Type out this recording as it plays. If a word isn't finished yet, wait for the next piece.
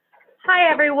Hi,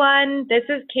 everyone. This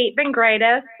is Kate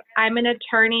Vingritis. I'm an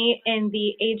attorney in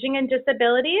the Aging and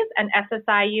Disabilities and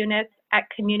SSI units at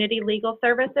Community Legal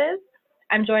Services.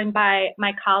 I'm joined by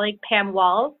my colleague, Pam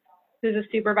Walls, who's a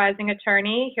supervising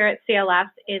attorney here at CLS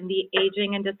in the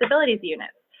Aging and Disabilities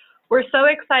unit. We're so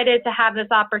excited to have this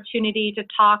opportunity to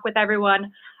talk with everyone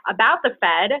about the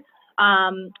Fed,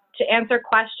 to answer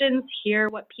questions, hear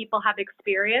what people have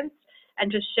experienced, and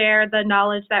to share the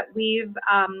knowledge that we've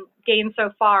gained so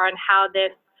far on how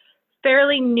this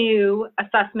fairly new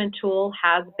assessment tool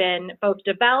has been both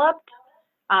developed,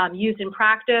 used in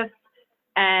practice,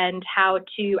 and how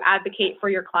to advocate for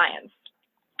your clients.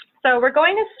 So we're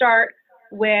going to start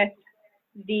with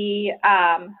the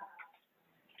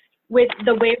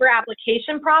waiver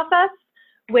application process,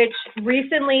 which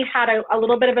recently had a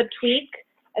little bit of a tweak.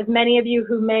 As many of you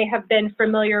who may have been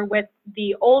familiar with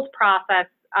the old process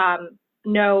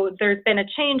know, there's been a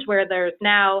change where there's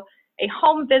now a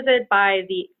home visit by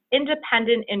the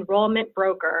independent enrollment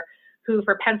broker, who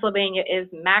for Pennsylvania is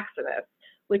Maximus,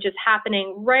 which is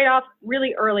happening right off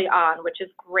really early on, which is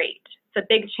great. It's a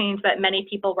big change that many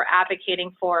people were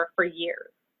advocating for years.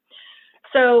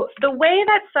 So the way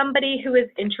that somebody who is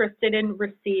interested in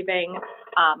receiving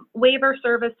waiver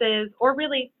services, or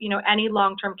really, any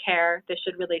long-term care, this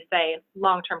should really say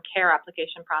long-term care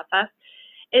application process,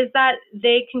 is that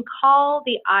they can call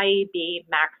the IEB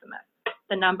Maximus.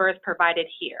 The number is provided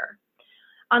here.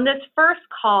 On this first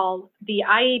call, the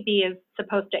IEB is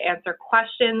supposed to answer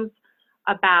questions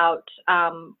about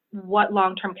what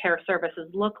long-term care services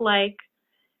look like.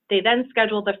 They then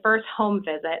schedule the first home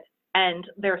visit, and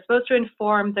they're supposed to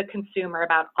inform the consumer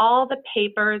about all the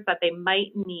papers that they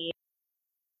might need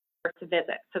to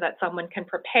visit so that someone can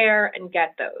prepare and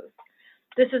get those.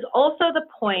 This is also the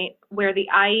point where the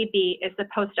IEB is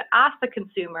supposed to ask the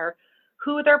consumer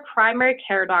who their primary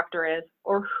care doctor is,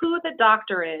 or who the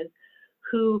doctor is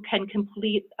who can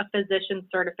complete a physician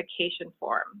certification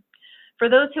form. For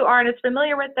those who aren't as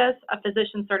familiar with this, a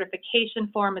physician certification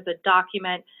form is a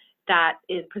document that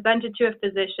is presented to a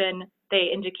physician. They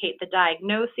indicate the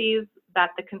diagnoses that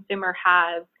the consumer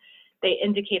has. They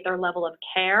indicate their level of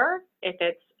care, if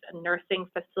it's a nursing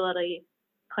facility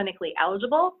clinically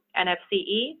eligible,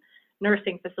 NFCE,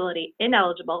 nursing facility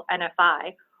ineligible,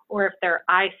 NFI, or if they're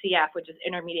ICF, which is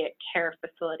intermediate care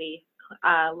facility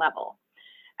level.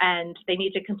 And they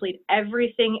need to complete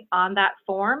everything on that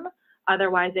form,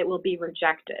 otherwise it will be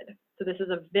rejected. So this is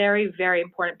a very, very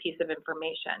important piece of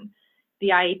information. The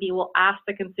IEB will ask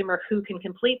the consumer who can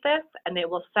complete this, and they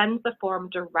will send the form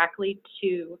directly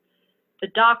to the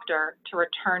doctor to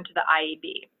return to the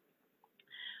IEB.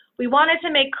 We wanted to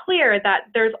make clear that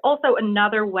there's also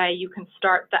another way you can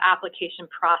start the application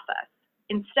process.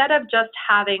 Instead of just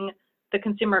having the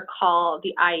consumer call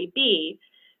the IEB,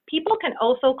 people can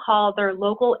also call their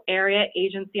local area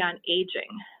agency on aging,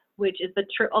 which is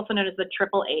also known as the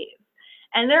AAAs.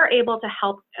 And they're able to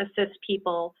help assist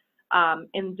people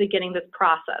in beginning this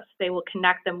process. They will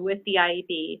connect them with the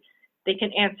IEB. They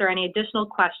can answer any additional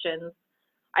questions.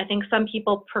 I think some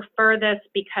people prefer this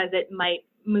because it might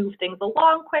move things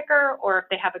along quicker, or if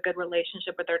they have a good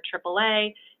relationship with their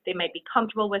AAA, they might be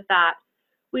comfortable with that.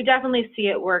 We definitely see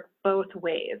it work both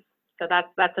ways. So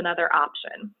that's another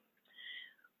option.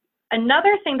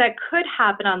 Another thing that could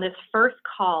happen on this first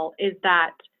call is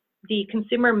that the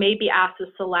consumer may be asked to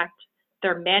select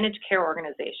their managed care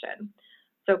organization.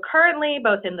 So currently,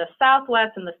 both in the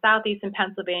Southwest and the Southeast in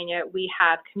Pennsylvania, we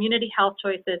have community health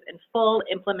choices in full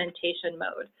implementation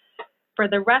mode. For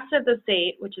the rest of the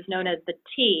state, which is known as the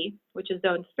T, which is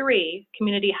Zone 3,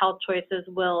 community health choices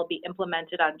will be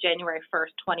implemented on January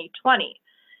 1st, 2020.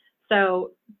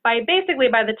 So by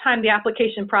the time the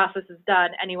application process is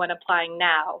done, anyone applying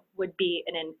now would be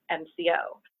in an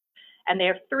MCO. And they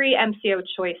have 3 MCO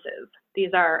choices.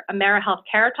 These are AmeriHealth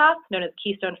Caritas, known as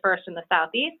Keystone First in the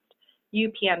Southeast,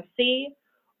 UPMC,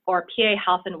 or PA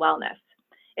Health and Wellness.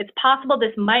 It's possible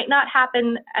this might not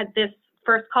happen at this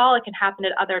first call. It can happen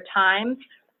at other times,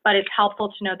 but it's helpful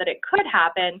to know that it could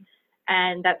happen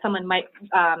and that someone might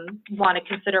want to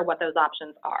consider what those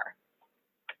options are.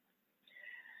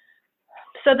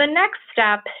 So the next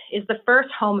step is the first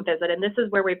home visit, and this is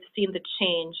where we've seen the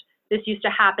change. This used to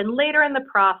happen later in the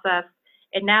process.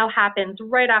 It now happens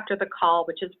right after the call,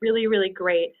 which is really, really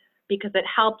great because it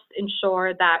helps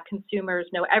ensure that consumers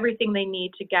know everything they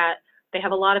need to get. They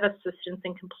have a lot of assistance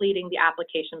in completing the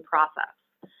application process.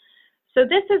 So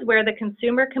this is where the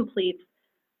consumer completes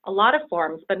a lot of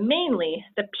forms, but mainly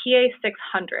the PA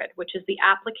 600, which is the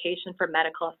application for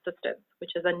medical assistance,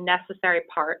 which is a necessary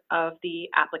part of the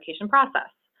application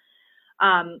process.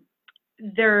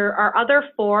 There are other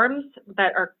forms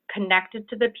that are connected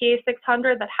to the PA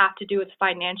 600 that have to do with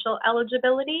financial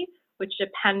eligibility, which,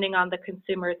 depending on the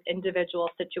consumer's individual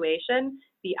situation,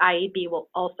 the IEB will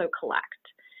also collect.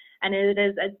 And it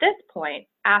is at this point,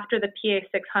 after the PA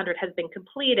 600 has been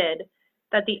completed,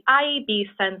 that the IEB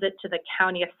sends it to the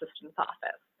County Assistance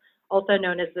Office, also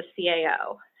known as the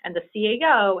CAO. And the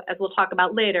CAO, as we'll talk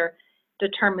about later,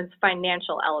 determines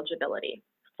financial eligibility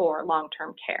for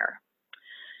long-term care.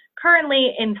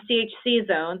 Currently in CHC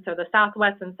zones, so the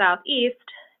Southwest and Southeast,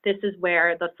 this is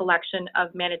where the selection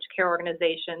of managed care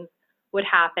organizations would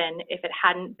happen if it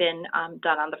hadn't been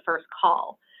done on the first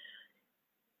call.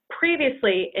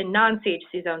 Previously, in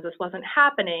non-CHC zones, this wasn't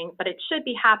happening, but it should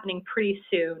be happening pretty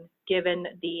soon, given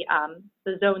the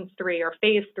Zone 3 or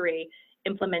Phase 3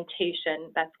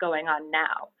 implementation that's going on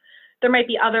now. There might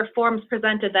be other forms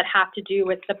presented that have to do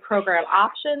with the program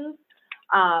options,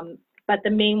 but the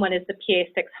main one is the PA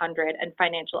 600 and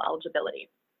financial eligibility.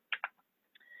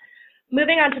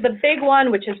 Moving on to the big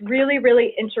one, which is really,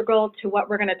 really integral to what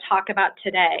we're going to talk about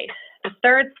today. The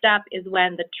third step is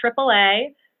when the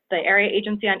AAA, the Area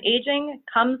Agency on Aging,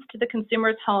 comes to the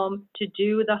consumer's home to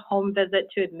do the home visit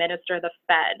to administer the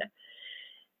FED.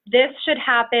 This should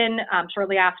happen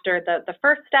shortly after the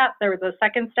first step. There was a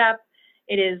second step.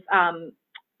 It is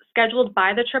scheduled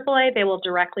by the AAA. They will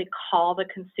directly call the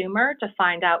consumer to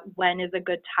find out when is a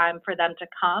good time for them to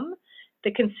come.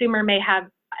 The consumer may have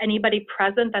anybody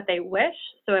present that they wish.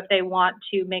 So if they want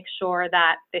to make sure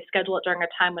that they schedule it during a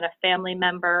time when a family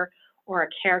member or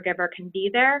a caregiver can be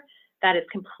there, that is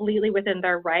completely within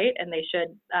their right, and they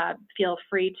should feel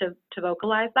free to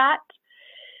vocalize that.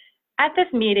 At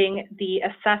this meeting, the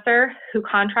assessor who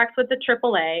contracts with the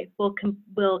AAA will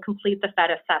complete the FED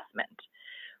assessment.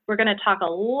 We're going to talk a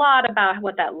lot about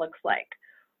what that looks like.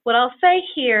 What I'll say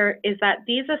here is that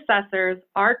these assessors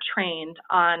are trained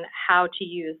on how to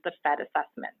use the FED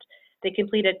assessment. They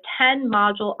complete a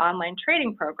 10-module online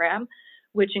training program,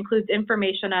 which includes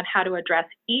information on how to address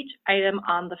each item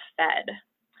on the FED.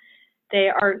 They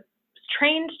are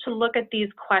trained to look at these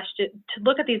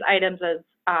items as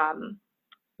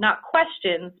not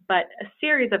questions, but a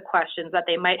series of questions that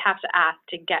they might have to ask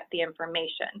to get the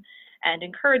information, and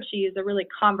encouraged to use a really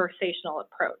conversational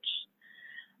approach.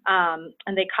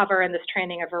 And they cover in this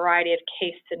training a variety of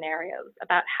case scenarios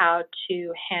about how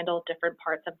to handle different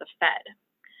parts of the FED.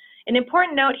 An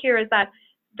important note here is that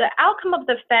the outcome of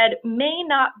the FED may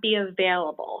not be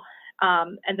available.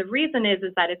 And the reason is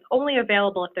that it's only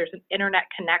available if there's an internet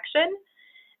connection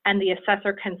and the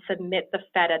assessor can submit the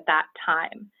FED at that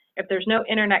time. If there's no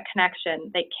internet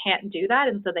connection, they can't do that,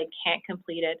 and so they can't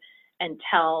complete it and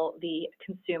tell the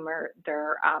consumer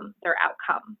their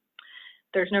outcome.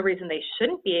 There's no reason they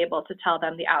shouldn't be able to tell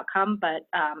them the outcome, but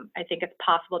I think it's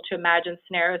possible to imagine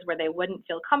scenarios where they wouldn't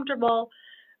feel comfortable,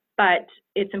 but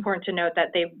it's important to note that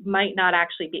they might not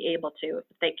actually be able to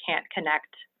if they can't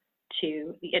connect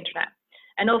to the internet.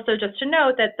 And also just to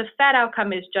note that the FED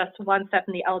outcome is just one step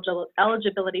in the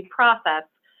eligibility process.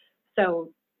 So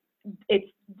it's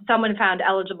someone found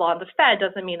eligible on the FED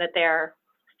doesn't mean that they're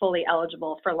fully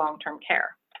eligible for long-term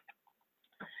care.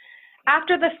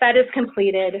 After the FED is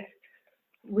completed,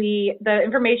 the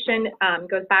information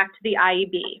goes back to the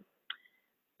IEB.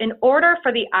 In order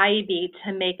for the IEB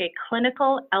to make a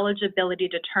clinical eligibility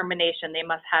determination, they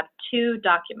must have two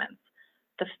documents: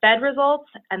 the FED results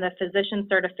and the physician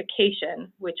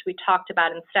certification, which we talked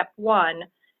about in step 1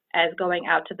 as going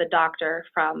out to the doctor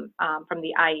from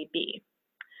the IEB.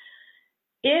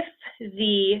 If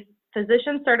the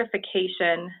physician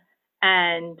certification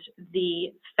and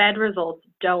the FED results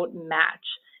don't match,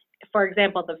 for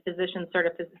example, the physician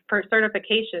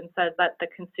certification says that the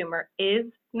consumer is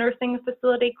nursing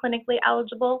facility clinically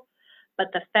eligible, but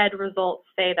the FED results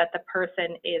say that the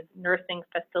person is nursing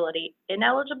facility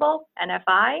ineligible,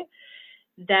 NFI,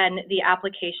 then the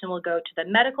application will go to the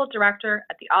medical director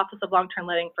at the Office of Long-Term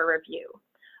Living for review.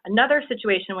 Another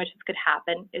situation in which this could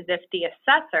happen is if the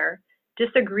assessor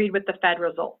disagreed with the FED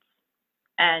results,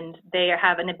 and they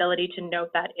have an ability to note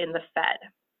that in the FED.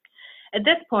 At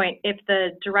this point, if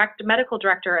the medical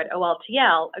director at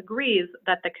OLTL agrees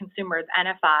that the consumer is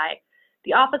NFI,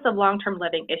 the Office of Long-Term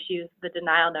Living issues the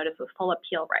denial notice with full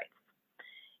appeal rights.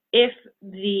 If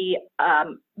the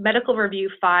medical review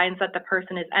finds that the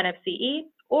person is NFCE,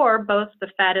 or both the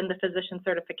FED and the physician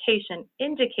certification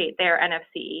indicate they are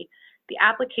NFCE, the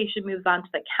application moves on to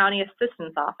the County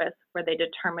Assistance Office, where they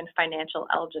determine financial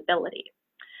eligibility.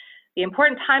 The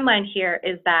important timeline here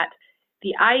is that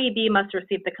the IEB must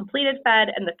receive the completed FED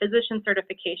and the physician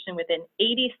certification within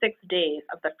 86 days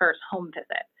of the first home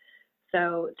visit.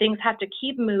 So things have to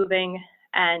keep moving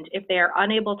And if they are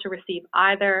unable to receive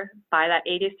either by that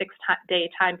 86-day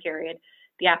time period,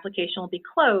 the application will be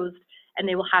closed and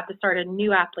they will have to start a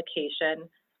new application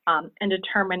and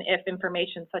determine if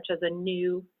information such as a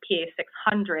new PA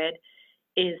 600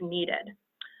 is needed.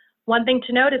 One thing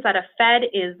to note is that a FED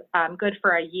is good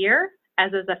for a year,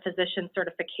 as is a physician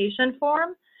certification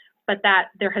form, but that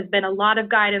there has been a lot of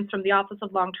guidance from the Office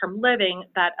of Long-Term Living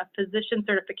that a physician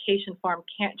certification form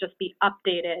can't just be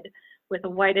updated with a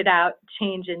whited out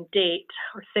change in date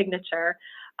or signature,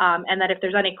 and that if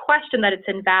there's any question that it's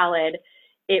invalid,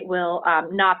 it will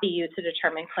not be used to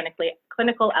determine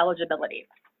clinical eligibility.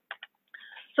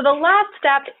 So the last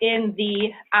step in the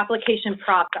application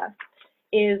process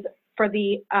is for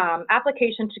the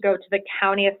application to go to the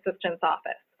county assistance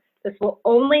office. This will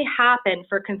only happen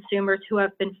for consumers who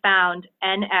have been found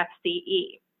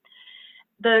NFCE.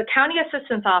 The county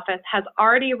assistance office has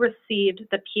already received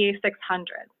the PA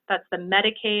 600, that's the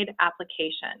Medicaid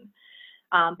application.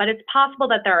 But it's possible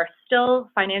that there are still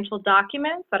financial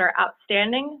documents that are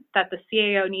outstanding that the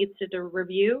CAO needs to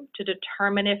review to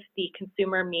determine if the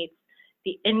consumer meets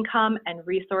the income and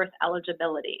resource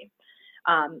eligibility.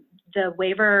 The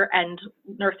waiver and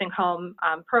nursing home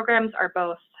programs are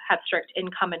both have strict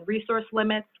income and resource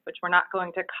limits, which we're not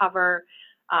going to cover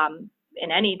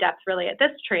in any depth really at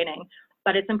this training,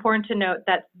 but it's important to note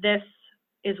that this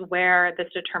is where this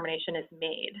determination is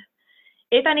made.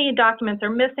 If any documents are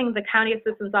missing, the county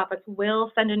assistance office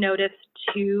will send a notice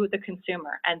to the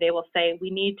consumer and they will say, we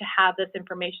need to have this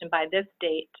information by this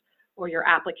date or your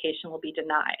application will be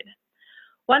denied.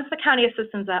 Once the county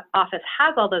assistance office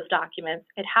has all those documents,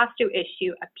 it has to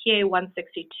issue a PA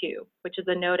 162, which is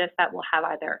a notice that will have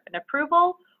either an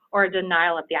approval or a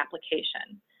denial of the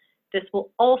application. This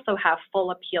will also have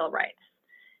full appeal rights.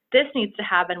 This needs to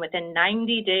happen within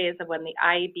 90 days of when the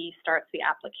IEB starts the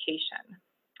application.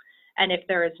 And if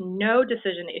there is no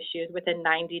decision issued within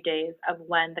 90 days of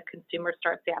when the consumer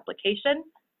starts the application,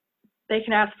 they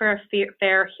can ask for a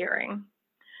fair hearing.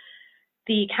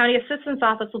 The county assistance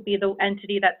office will be the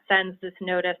entity that sends this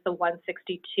notice, the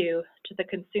 162, to the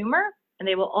consumer, and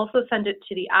they will also send it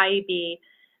to the IEB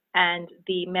and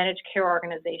the managed care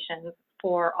organizations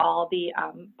for all the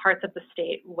parts of the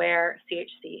state where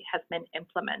CHC has been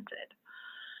implemented.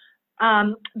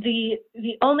 The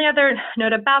only other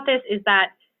note about this is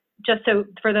that, just so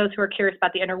for those who are curious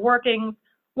about the inner workings,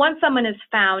 once someone is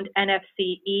found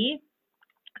NFCE,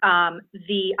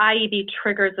 the IEB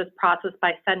triggers this process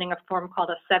by sending a form called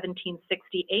a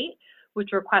 1768, which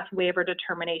requests waiver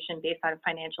determination based on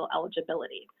financial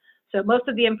eligibility. So most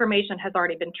of the information has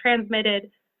already been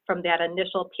transmitted from that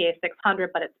initial PA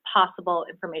 600, but it's possible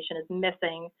information is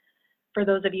missing. For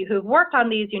those of you who've worked on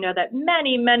these, you know that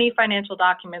many, many financial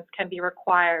documents can be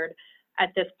required at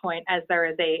this point, as there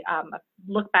is a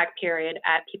look back period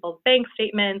at people's bank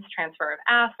statements, transfer of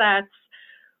assets,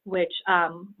 which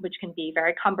can be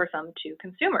very cumbersome to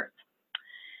consumers.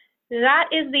 That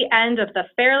is the end of the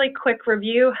fairly quick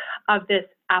review of this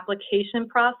application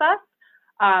process.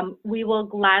 We will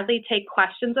gladly take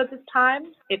questions at this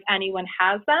time if anyone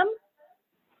has them.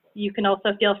 You can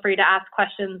also feel free to ask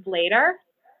questions later.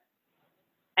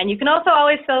 And you can also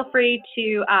always feel free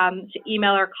to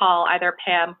email or call either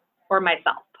Pam or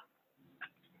myself.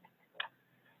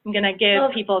 I'm gonna give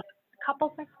people a couple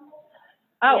seconds.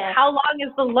 Oh, yeah. How long is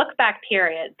the look back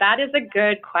period? That is a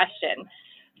good question.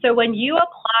 So when you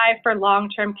apply for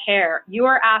long-term care, you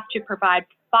are asked to provide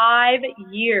 5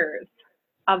 years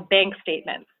of bank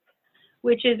statements,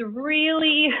 which is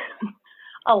really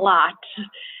a lot.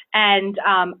 And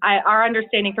our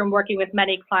understanding from working with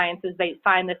many clients is they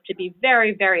find this to be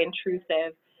very, very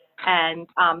intrusive, and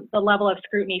the level of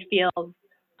scrutiny feels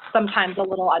sometimes a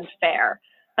little unfair.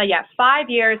 But yeah, 5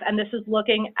 years, and this is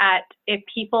looking at if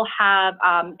people have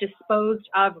disposed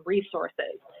of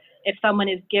resources, if someone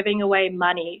is giving away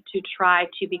money to try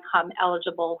to become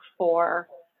eligible for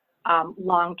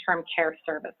long-term care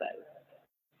services.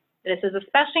 This is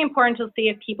especially important to see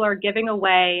if people are giving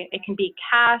away, it can be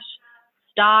cash,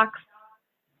 stocks,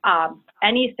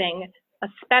 anything,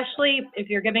 especially if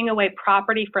you're giving away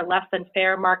property for less than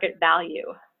fair market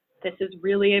value. This is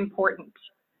really important.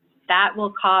 That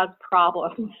will cause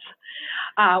problems.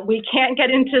 We can't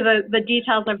get into the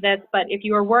details of this, but if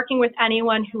you are working with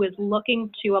anyone who is looking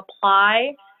to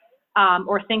apply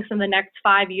or thinks in the next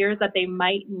 5 years that they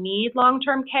might need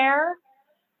long-term care,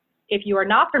 if you are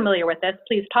not familiar with this,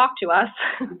 please talk to us.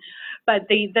 But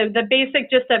the basic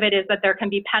gist of it is that there can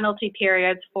be penalty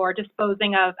periods for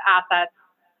disposing of assets,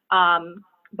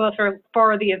 both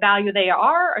for the value they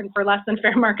are and for less than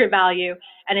fair market value,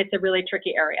 and it's a really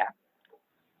tricky area.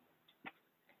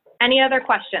 Any other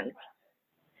questions?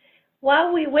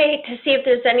 While we wait to see if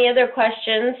there's any other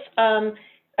questions,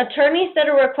 attorneys that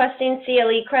are requesting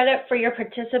CLE credit for your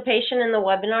participation in the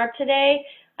webinar today,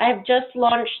 I have just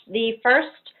launched the first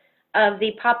of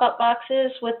the pop-up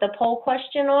boxes with the poll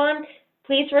question on.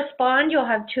 Please respond. You'll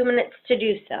have 2 minutes to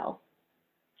do so.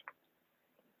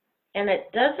 And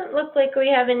it doesn't look like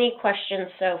we have any questions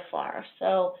so far.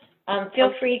 So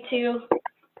feel free to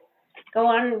go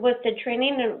on with the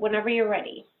training whenever you're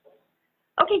ready.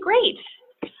 Okay, great.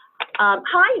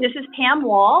 Hi, this is Pam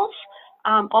Walls,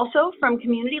 also from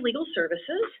Community Legal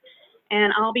Services,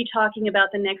 and I'll be talking about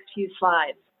the next few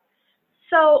slides.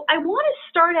 So I want to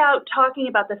start out talking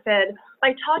about the Fed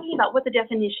by talking about what the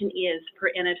definition is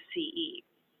for NFCE.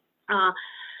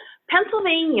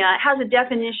 Pennsylvania has a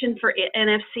definition for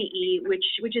NFCE,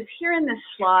 which is here in this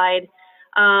slide,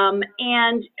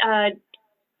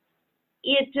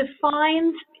 it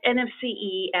defines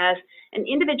NFCE as an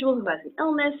individual who has an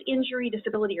illness, injury,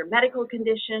 disability, or medical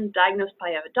condition diagnosed by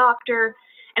a doctor,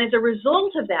 and as a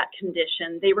result of that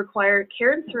condition, they require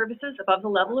care and services above the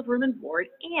level of room and board,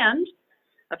 and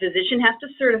a physician has to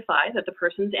certify that the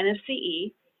person's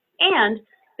NFCE, and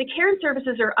the care and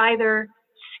services are either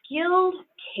skilled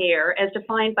care as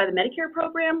defined by the Medicare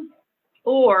program,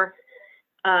 or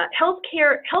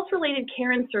health-related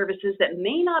care and services that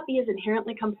may not be as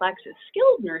inherently complex as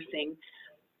skilled nursing,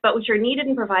 but which are needed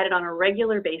and provided on a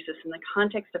regular basis in the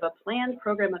context of a planned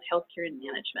program of healthcare and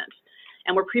management,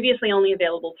 and were previously only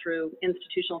available through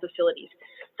institutional facilities.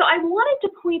 So I wanted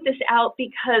to point this out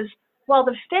because while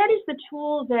the Fed is the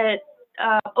tool that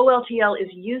OLTL is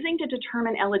using to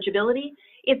determine eligibility,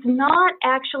 it's not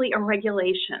actually a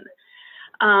regulation.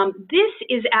 This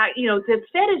is, the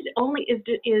Fed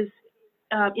is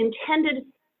intended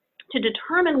to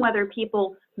determine whether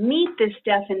people meet this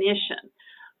definition.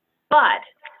 But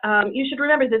you should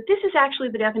remember that this is actually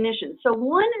the definition. So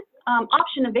one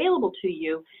option available to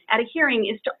you at a hearing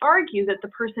is to argue that the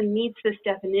person meets this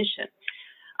definition.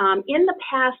 In the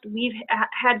past, we've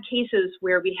had cases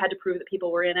where we had to prove that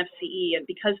people were NFCE, and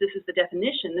because this is the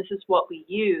definition, this is what we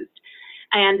used.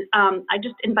 And I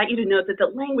just invite you to note that the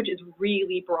language is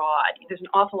really broad. There's an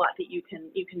awful lot that you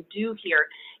can do here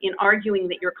in arguing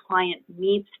that your client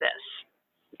meets this.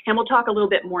 And we'll talk a little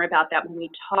bit more about that when we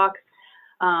talk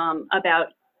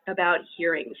about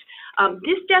hearings.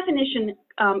 This definition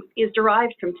is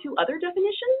derived from two other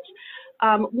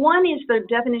definitions. One is the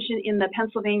definition in the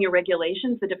Pennsylvania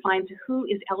regulations that defines who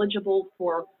is eligible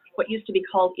for what used to be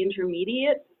called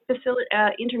intermediate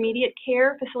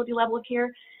care, facility level of care.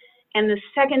 And the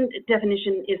second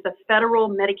definition is the federal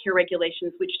Medicare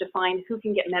regulations, which define who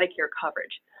can get Medicare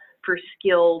coverage for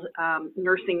skilled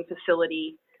nursing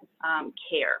facility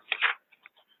care.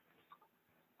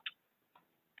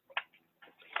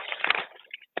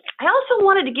 I also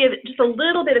wanted to give just a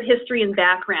little bit of history and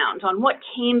background on what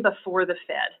came before the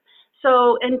Fed.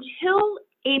 So until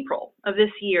April of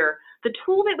this year, the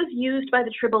tool that was used by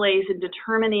the AAAs in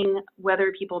determining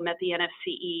whether people met the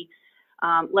NFCE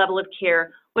level of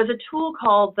care was a tool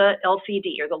called the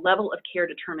LCD, or the Level of Care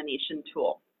Determination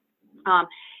Tool.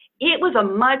 It was a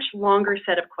much longer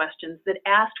set of questions that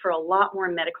asked for a lot more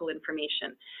medical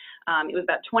information. It was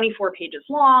about 24 pages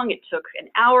long. It took an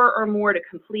hour or more to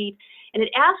complete, and it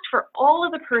asked for all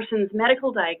of the person's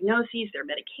medical diagnoses, their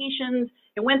medications.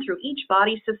 It went through each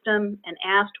body system and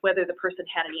asked whether the person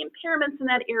had any impairments in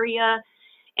that area,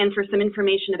 and for some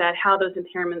information about how those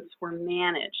impairments were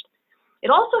managed. It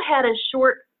also had a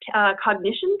short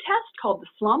cognition test called the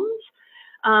SLUMS,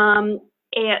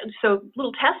 and so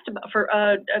little test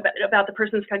about the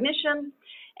person's cognition.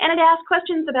 And it asked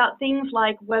questions about things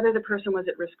like whether the person was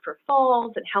at risk for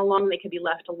falls and how long they could be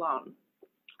left alone.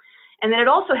 And then it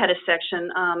also had a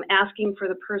section asking for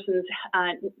the person's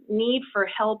need for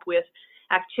help with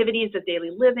activities of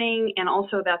daily living and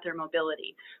also about their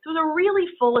mobility. So it was a really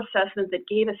full assessment that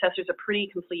gave assessors a pretty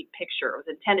complete picture, or was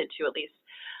intended to at least,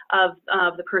 of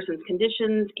the person's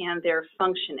conditions and their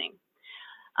functioning.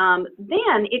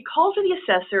 Then it called for the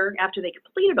assessor, after they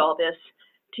completed all this,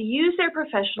 to use their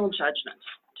professional judgment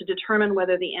to determine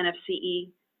whether the NFCE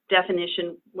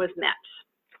definition was met.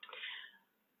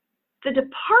 The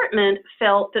department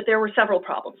felt that there were several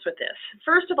problems with this.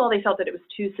 First of all, they felt that it was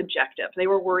too subjective. They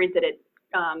were worried that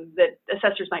that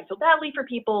assessors might feel badly for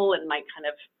people and might kind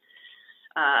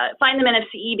of find them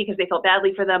NFCE because they felt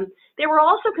badly for them. They were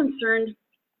also concerned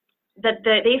that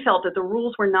they felt that the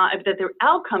rules were not, that the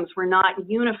outcomes were not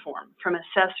uniform from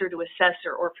assessor to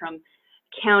assessor or from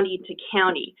county to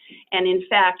county. And in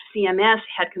fact, CMS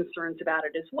had concerns about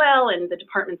it as well, and the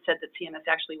department said that CMS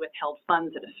actually withheld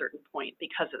funds at a certain point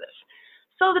because of this.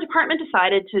 So the department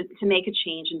decided to make a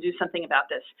change and do something about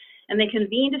this, and they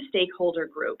convened a stakeholder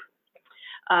group.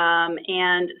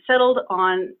 and settled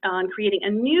on creating a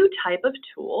new type of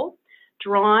tool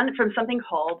drawn from something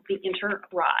called the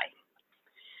Inter-RAI.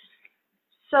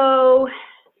 So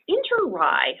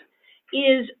Inter-RAI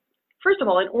is, first of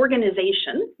all, an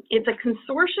organization. It's a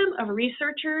consortium of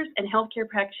researchers and healthcare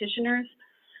practitioners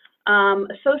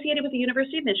associated with the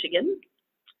University of Michigan,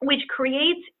 which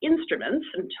creates instruments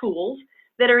and tools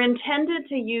that are intended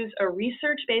to use a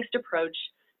research-based approach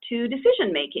to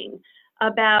decision-making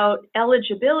about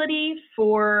eligibility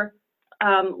for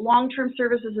long-term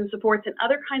services and supports and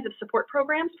other kinds of support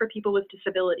programs for people with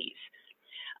disabilities.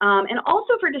 And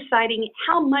also for deciding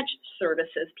how much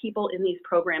services people in these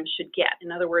programs should get.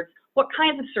 In other words, what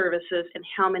kinds of services and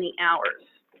how many hours.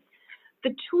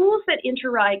 The tools that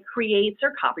Inter-RAI creates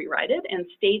are copyrighted, and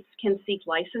states can seek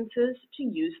licenses to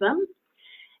use them.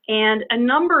 And a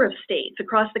number of states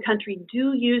across the country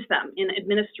do use them in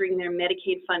administering their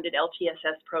Medicaid-funded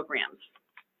LTSS programs.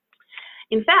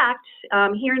 In fact,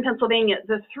 here in Pennsylvania,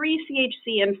 the 3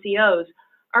 CHC MCOs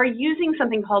are using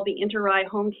something called the Inter-RAI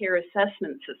Home Care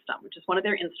Assessment System, which is one of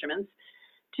their instruments,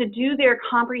 to do their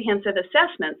comprehensive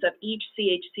assessments of each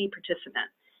CHC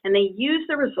participant. And they use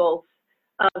the results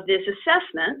of this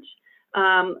assessment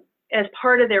as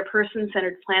part of their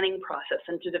person-centered planning process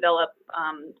and to develop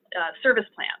service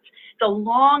plans. It's a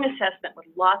long assessment with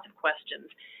lots of questions,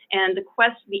 and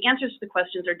the answers to the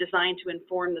questions are designed to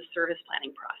inform the service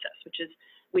planning process,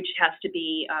 which has to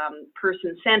be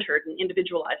person-centered and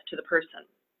individualized to the person.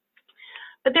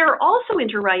 But there are also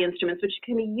Inter-RAI instruments which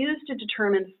can be used to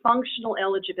determine functional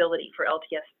eligibility for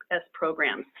LTSS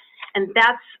programs, and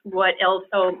that's what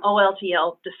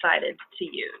OLTL decided to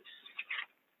use.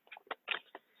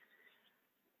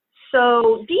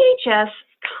 So DHS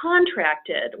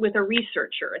contracted with a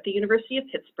researcher at the University of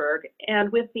Pittsburgh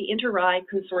and with the Inter-RAI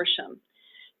consortium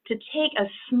to take a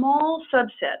small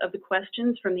subset of the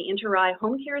questions from the Inter-RAI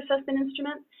Home Care Assessment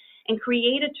Instrument and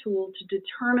create a tool to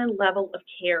determine level of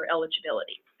care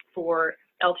eligibility for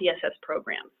LTSS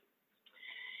programs.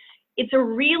 It's a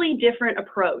really different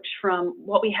approach from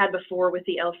what we had before with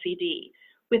the LCD.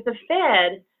 With the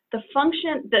Fed, the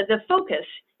focus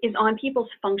is on people's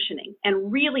functioning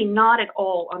and really not at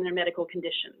all on their medical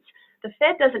conditions. The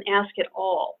Fed doesn't ask at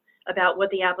all about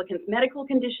what the applicant's medical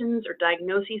conditions or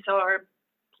diagnoses are,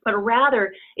 but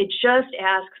rather it just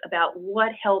asks about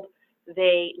what help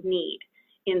they need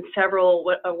in several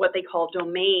what they call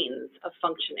domains of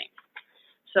functioning.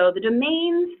 So the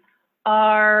domains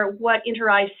are what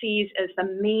Inter-RAI sees as the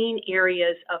main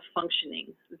areas of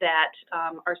functioning that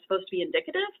are supposed to be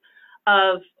indicative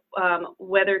of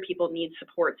whether people need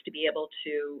supports to be able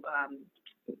to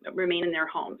remain in their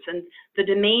homes. And the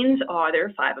domains are, there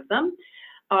are 5 of them,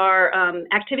 are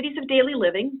activities of daily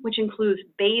living, which includes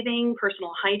bathing,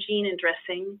 personal hygiene and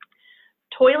dressing,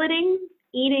 toileting,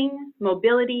 eating,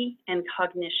 mobility, and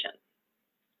cognition.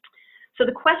 So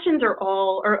the questions are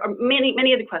all, or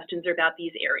many of the questions are about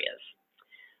these areas.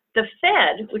 The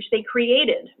Fed, which they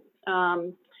created,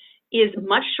 is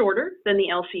much shorter than the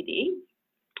LCD.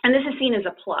 And this is seen as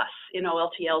a plus in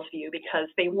OLTL's view because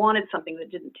they wanted something that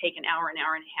didn't take an hour and a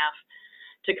half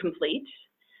to complete.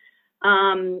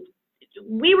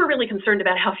 We were really concerned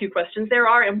about how few questions there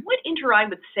are, and what Inter-RAI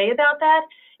would say about that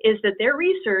is that their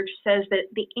research says that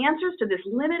the answers to this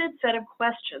limited set of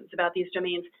questions about these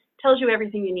domains tells you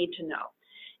everything you need to know,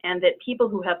 and that people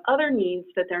who have other needs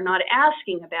that they're not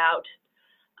asking about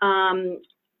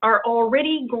are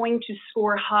already going to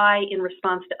score high in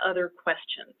response to other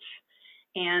questions,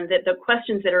 and that the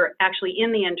questions that are actually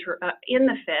in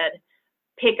the Fed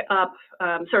pick up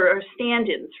sort of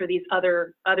stand-ins for these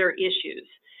other issues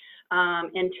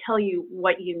and tell you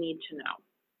what you need to know.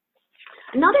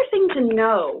 Another thing to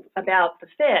know about the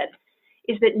Fed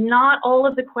is that not all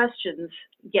of the questions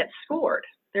get scored.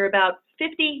 There are about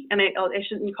 50, and I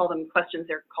shouldn't call them questions,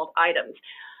 they're called items.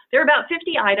 There are about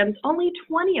 50 items, only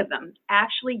 20 of them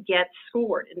actually get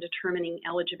scored in determining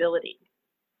eligibility.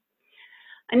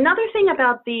 Another thing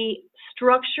about the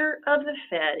structure of the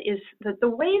Fed is that the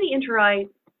way the Inter-RAI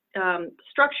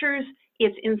structures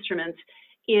its instruments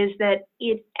is that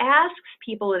it asks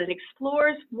people and it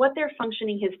explores what their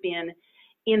functioning has been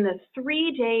in the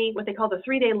 3-day, what they call the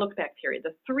 3-day look-back period,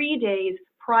 the 3 days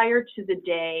prior to the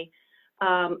day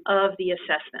of the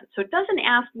assessment. So it doesn't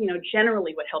ask,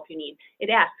 generally what help you need. It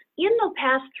asks, in the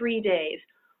past 3 days,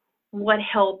 what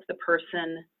help the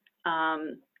person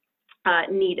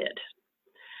needed.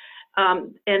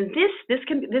 And this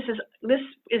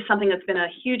is something that's been a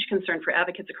huge concern for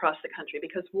advocates across the country,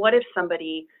 because what if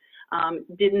somebody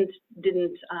didn't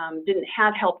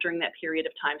have help during that period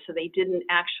of time, so they didn't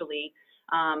actually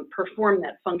perform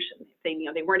that function.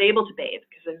 They weren't able to bathe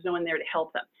because there's no one there to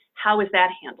help them. How is that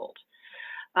handled?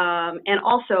 And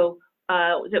also,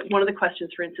 one of the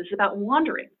questions, for instance, is about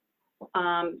wandering.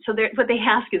 So what they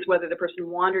ask is whether the person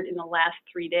wandered in the last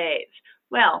 3 days.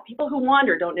 Well, people who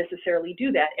wander don't necessarily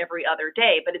do that every other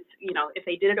day, but it's, you know, if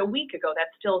they did it a week ago,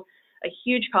 that's still a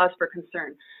huge cause for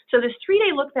concern. So this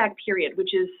 3-day look-back period,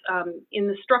 which is in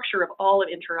the structure of all of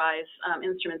InterEye's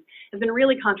instruments, has been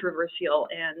really controversial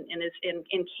and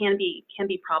can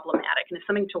be problematic, and is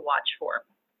something to watch for.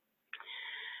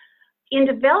 In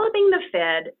developing the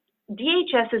Fed,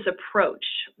 DHS's approach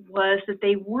was that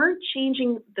they weren't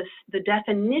changing the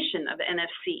definition of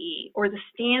NFCE or the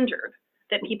standard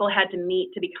that people had to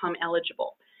meet to become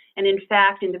eligible. And in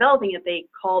fact, in developing it, they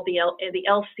called the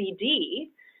LCD.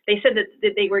 They said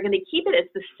that they were going to keep it as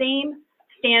the same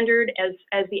standard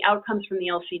as the outcomes from the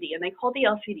LCD, and they called the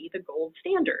LCD the gold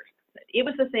standard. It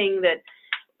was the thing that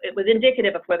it was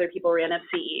indicative of whether people were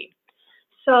NFCE.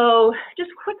 So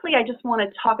just quickly, I just want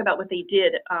to talk about what they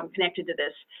did connected to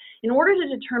this. In order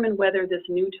to determine whether this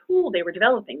new tool they were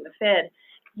developing, the Fed,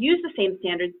 used the same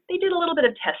standard, they did a little bit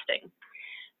of testing.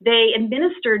 They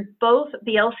administered both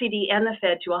the LCD and the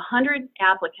Fed to 100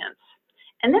 applicants,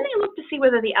 and then they looked to see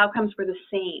whether the outcomes were the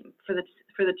same for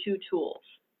the two tools.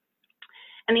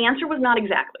 And the answer was not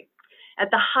exactly. At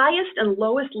the highest and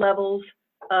lowest levels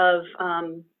of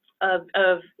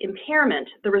impairment,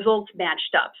 the results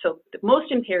matched up. So the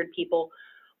most impaired people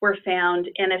were found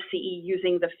NFCE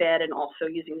using the Fed and also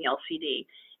using the LCD.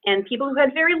 And people who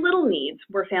had very little needs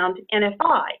were found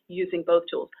NFI using both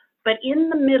tools. But in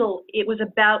the middle, it was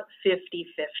about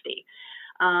 50-50.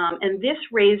 And this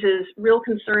raises real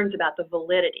concerns about the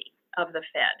validity of the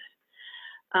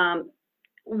Fed.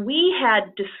 We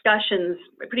had discussions,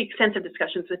 pretty extensive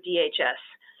discussions with DHS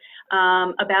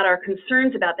about our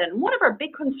concerns about that. And one of our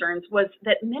big concerns was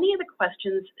that many of the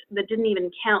questions that didn't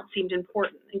even count seemed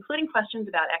important, including questions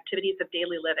about activities of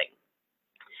daily living.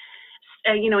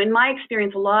 You know, in my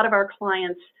experience, a lot of our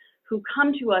clients who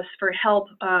come to us for help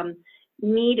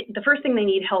the first thing they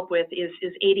need help with is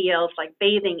ADLs like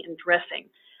bathing and dressing,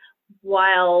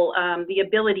 while the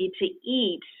ability to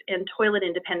eat and toilet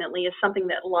independently is something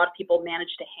that a lot of people manage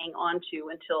to hang on to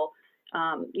until,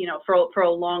 you know, for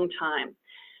a long time.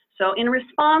 So in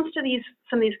response to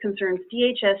some of these concerns,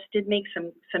 DHS did make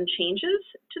some changes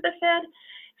to the Fed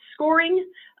scoring,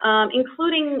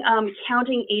 including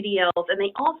counting ADLs, and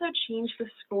they also changed the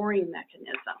scoring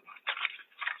mechanism.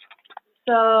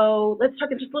 So let's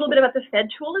talk just a little bit about the Fed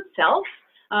tool itself.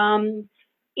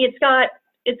 It's got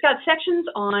sections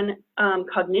on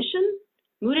cognition,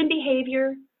 mood and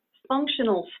behavior,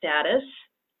 functional status,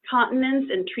 continence,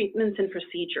 and treatments and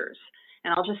procedures.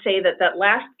 And I'll just say that that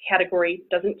last category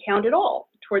doesn't count at all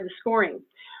toward the scoring.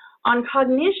 On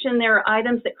cognition, there are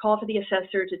items that call for the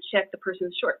assessor to check the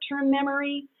person's short-term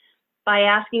memory by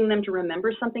asking them to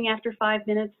remember something after 5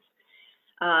 minutes.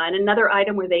 And another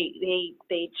item where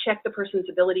they check the person's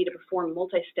ability to perform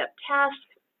multi-step tasks.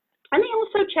 And they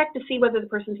also check to see whether the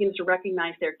person seems to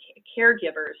recognize their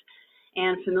caregivers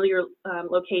and familiar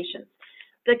locations.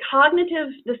 This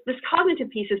cognitive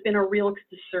piece has been a real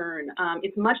concern.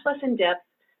 It's much less in depth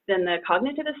than the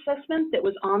cognitive assessment that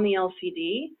was on the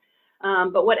LCD.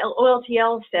 But what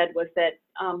OLTL said was that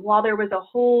while there was a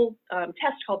whole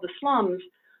test called the SLUMS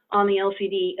on the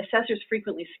LCD, assessors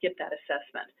frequently skip that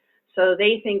assessment. So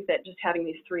they think that just having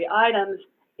these 3 items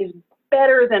is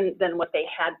better than what they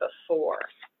had before.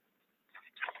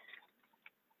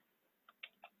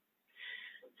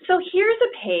 So here's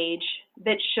a page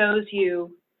that shows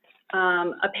you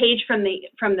a page from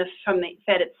the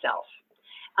Fed itself,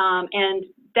 and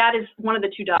that is one of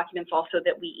the 2 documents also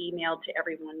that we emailed to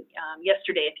everyone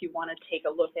yesterday if you want to take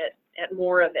a look at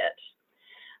more of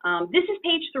it. This is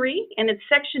page 3, and it's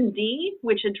section D,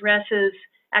 which addresses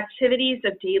activities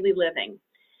of daily living.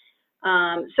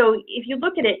 So if you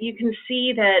look at it, you can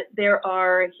see that there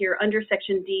are here under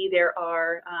section D, there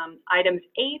are items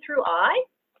A through I,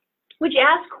 which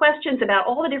ask questions about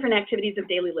all the different activities of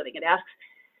daily living. It asks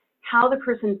how the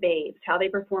person bathes, how they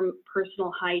perform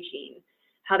personal hygiene,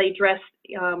 how they dress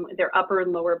their upper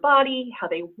and lower body, how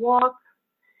they walk,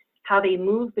 how they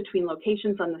move between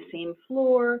locations on the same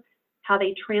floor, how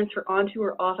they transfer onto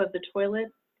or off of the toilet,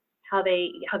 how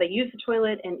they use the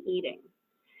toilet, and eating.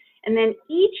 And then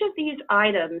each of these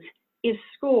items is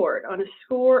scored on a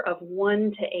score of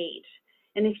 1 to 8.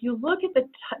 And if you look at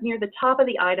near the top of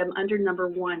the item under number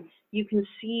 1, you can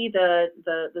see the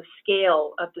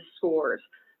scale of the scores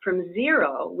from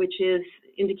 0, which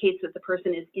indicates that the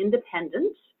person is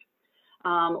independent,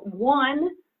 1,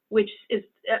 which is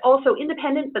also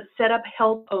independent but set up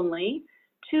help only,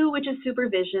 2, which is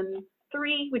supervision,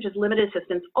 3, which is limited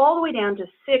assistance, all the way down to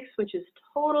 6, which is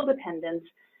total dependence,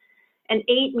 and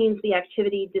 8 means the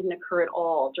activity didn't occur at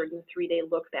all during the 3-day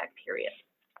look-back period.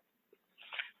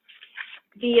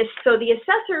 So the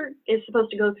assessor is supposed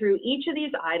to go through each of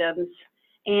these items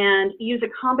and use a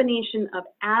combination of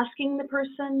asking the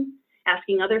person,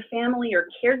 asking other family or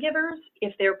caregivers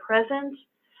if they're present,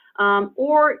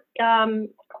 or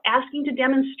asking to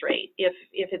demonstrate if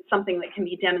it's something that can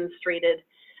be demonstrated,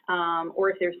 or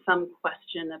if there's some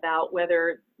question about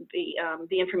whether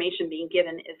the information being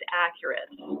given is accurate.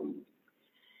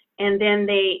 And then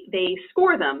they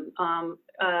score them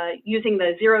using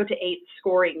the 0 to 8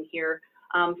 scoring here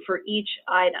for each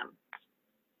item.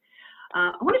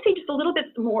 I want to say just a little bit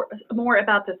more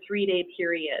about the 3-day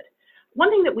period. One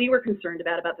thing that we were concerned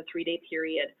about the 3-day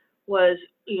period was,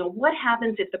 what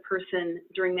happens if the person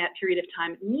during that period of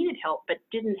time needed help but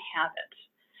didn't have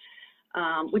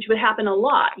it, which would happen a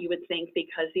lot, you would think,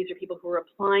 because these are people who are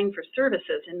applying for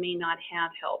services and may not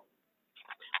have help.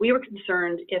 We were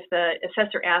concerned if the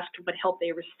assessor asked what help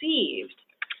they received,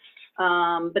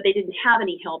 but they didn't have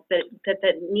any help, that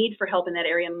the need for help in that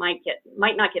area might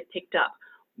not get picked up.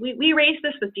 We raised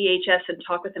this with DHS and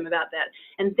talked with them about that,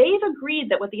 and they've agreed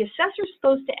that what the assessor is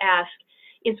supposed to ask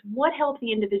is what help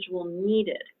the individual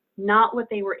needed, not what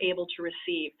they were able to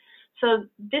receive. So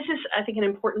this is, I think, an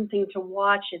important thing to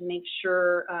watch and make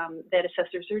sure that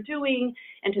assessors are doing,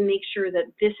 and to make sure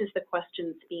that this is the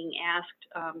questions being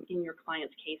asked in your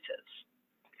client's cases.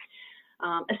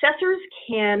 Assessors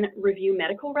can review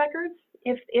medical records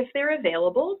if they're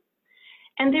available,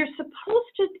 and they're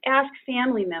supposed to ask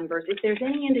family members if there's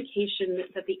any indication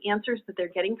that the answers that they're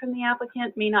getting from the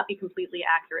applicant may not be completely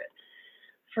accurate.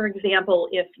 For example,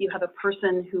 if you have a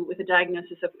person with a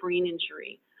diagnosis of brain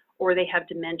injury, or they have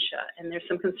dementia, and there's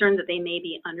some concern that they may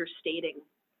be understating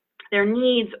their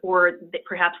needs, or that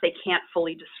perhaps they can't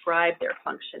fully describe their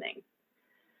functioning.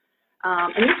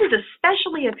 And this is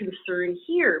especially a concern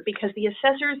here because the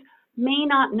assessors may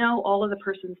not know all of the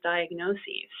person's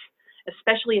diagnoses,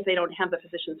 especially if they don't have the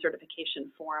physician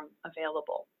certification form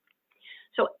available.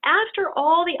 So after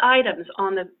all the items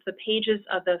on the pages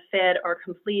of the FED are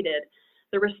completed,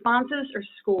 the responses are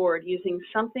scored using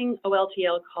something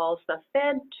OLTL calls the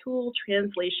FED Tool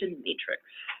Translation Matrix.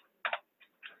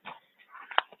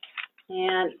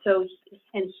 And so,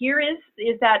 here is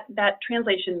that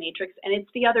translation matrix, and it's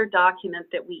the other document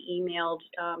that we emailed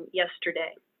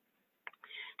yesterday.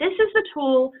 This is the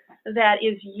tool that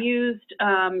is used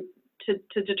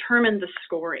to determine the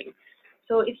scoring.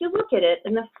 So if you look at it,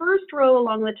 in the first row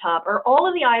along the top are all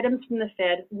of the items from the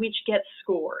FED which get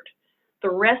scored. The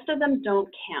rest of them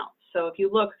don't count. So if you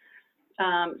look,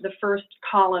 the first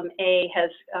column A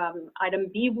has item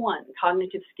B1,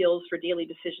 cognitive skills for daily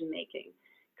decision making.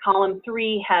 Column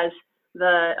 3 has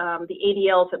the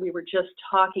ADLs that we were just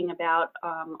talking about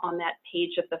on that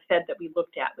page of the FED that we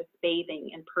looked at with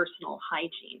bathing and personal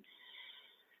hygiene.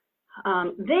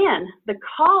 Then the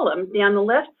column down the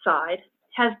left side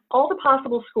has all the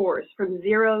possible scores from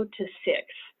 0 to 6.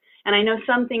 And I know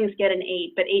some things get an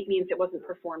 8, but 8 means it wasn't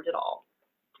performed at all.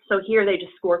 So here they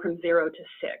just score from 0 to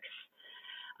 6.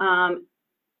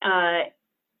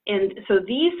 And so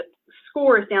these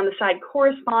scores down the side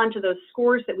correspond to those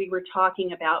scores that we were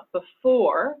talking about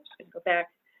before. I'm going to go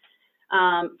back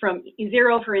from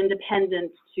 0 for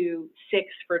independence to 6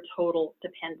 for total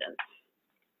dependence.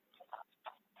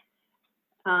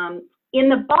 In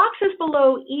the boxes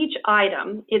below each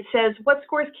item, it says what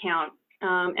scores count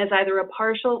as either a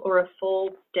partial or a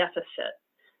full deficit.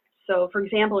 So, for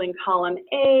example, in column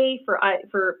A for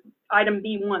item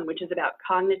B1, which is about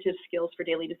cognitive skills for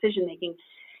daily decision making,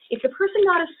 if the person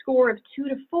got a score of 2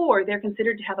 to 4, they're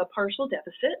considered to have a partial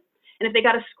deficit. And if they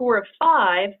got a score of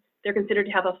 5, they're considered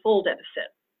to have a full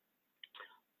deficit.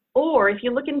 Or if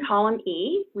you look in column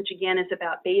E, which again is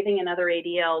about bathing and other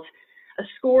ADLs, a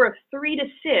score of 3 to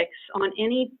 6 on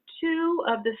any 2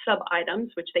 of the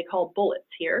sub-items, which they call bullets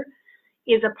here,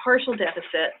 is a partial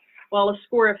deficit, while a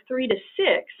score of 3 to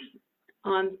 6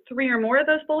 on 3 or more of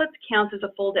those bullets counts as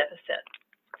a full deficit.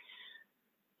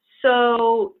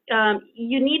 So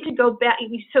you need to go back,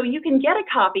 so you can get a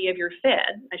copy of your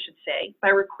FED, I should say, by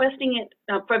requesting it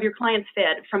from your client's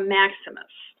FED from Maximus.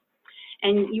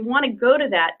 And you want to go to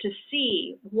that to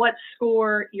see what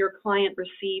score your client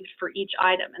received for each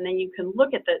item. And then you can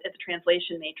look at the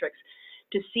translation matrix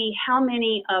to see how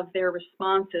many of their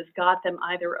responses got them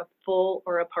either a full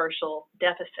or a partial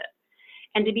deficit.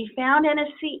 And to be found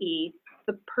NSCE,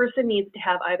 the person needs to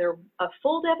have either a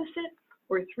full deficit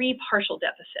or 3 partial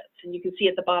deficits. And you can see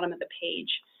at the bottom of the page,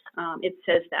 it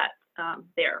says that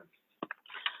there.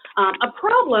 A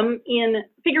problem in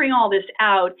figuring all this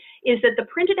out is that the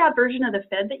printed out version of the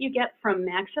FED that you get from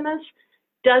Maximus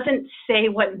doesn't say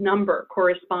what number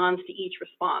corresponds to each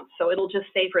response. So it'll just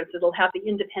say, for instance, it'll have the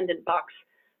independent box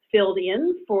filled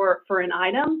in for an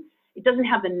item. It doesn't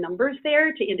have the numbers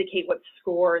there to indicate what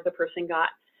score the person got.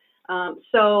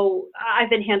 So I've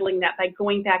been handling that by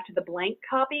going back to the blank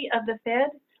copy of the FED,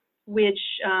 which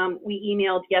we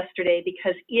emailed yesterday,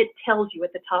 because it tells you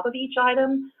at the top of each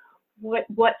item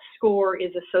what score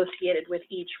is associated with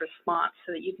each response,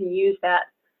 so that you can use that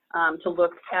to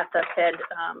look at the FED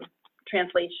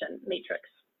translation matrix.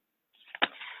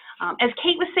 As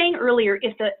Kate was saying earlier,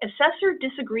 if the assessor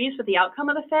disagrees with the outcome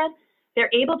of the FED, they're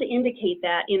able to indicate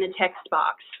that in a text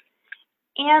box.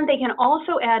 And they can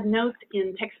also add notes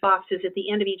in text boxes at the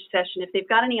end of each session if they've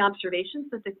got any observations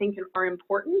that they think are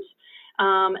important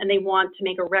and they want to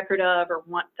make a record of, or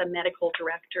want the medical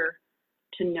director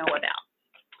to know about.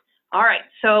 All right,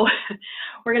 so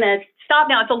we're going to stop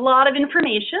now. It's a lot of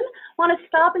information. I want to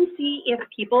stop and see if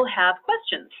people have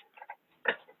questions.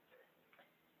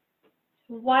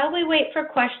 While we wait for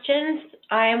questions,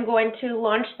 I am going to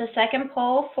launch the second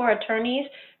poll for attorneys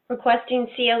requesting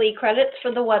CLE credits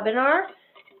for the webinar.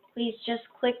 Please just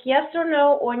click yes or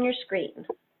no on your screen.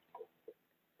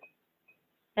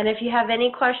 And if you have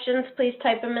any questions, please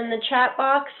type them in the chat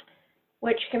box,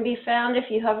 which can be found if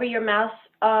you hover your mouse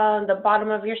on the bottom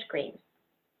of your screen.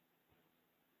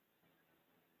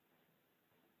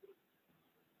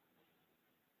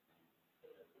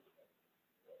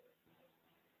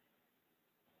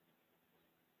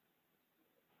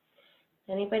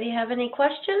 Anybody have any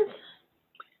questions?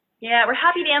 Yeah, we're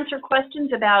happy to answer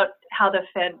questions about how the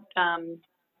FED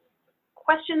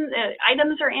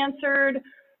items are answered,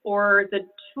 or the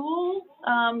tool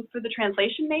for the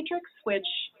translation matrix, which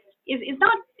is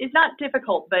not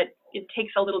difficult, but it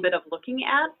takes a little bit of looking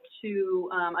at to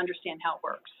understand how it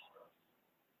works.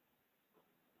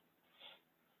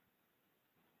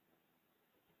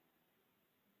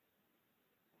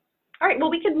 All right, well,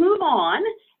 we could move on,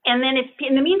 and then if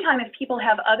in the meantime, if people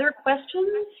have other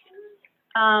questions,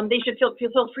 they should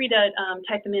feel free to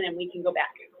type them in, and we can go back.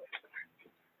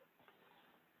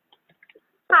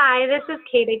 Hi, this is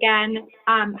Kate again.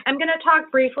 I'm going to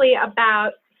talk briefly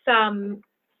about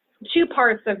two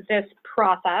parts of this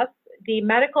process, the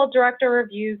medical director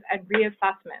reviews and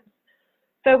reassessments.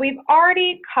 So we've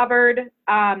already covered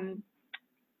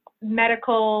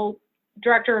medical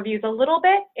director reviews a little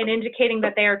bit in indicating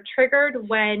that they are triggered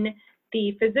when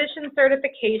the physician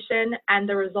certification and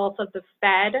the results of the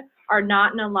FED are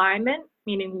not in alignment,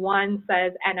 meaning one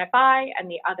says NFI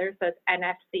and the other says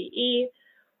NFCE,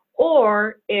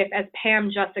 or if, as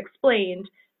Pam just explained,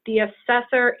 the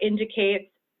assessor indicates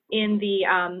in the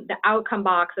outcome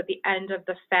box at the end of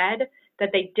the FED that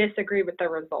they disagree with the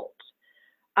result.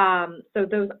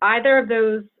 So either of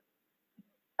those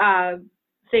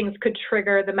things could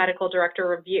trigger the medical director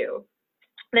review.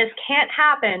 This can't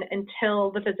happen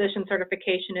until the physician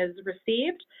certification is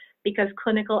received, because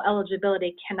clinical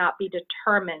eligibility cannot be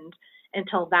determined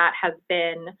until that has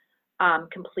been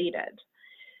completed.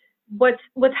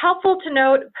 What's helpful to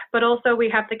note, but also we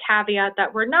have the caveat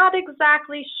that we're not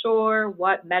exactly sure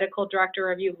what medical director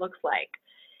review looks like.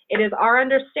 It is our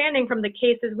understanding from the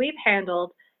cases we've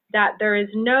handled that there is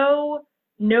no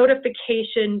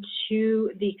notification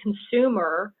to the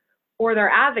consumer or their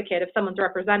advocate, if someone's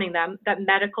representing them, that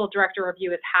medical director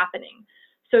review is happening.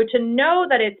 So to know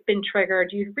that it's been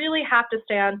triggered, you really have to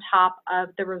stay on top of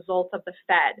the results of the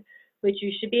FED, which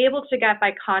you should be able to get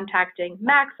by contacting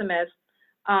Maximus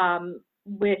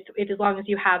as long as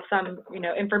you have some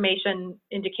information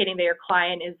indicating that your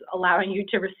client is allowing you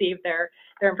to receive their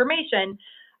information.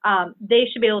 They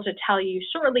should be able to tell you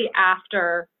shortly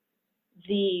after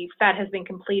the FED has been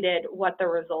completed what the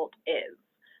result is.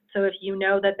 So if you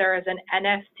know that there is an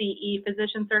NFCE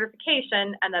physician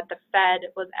certification and that the FED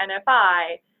was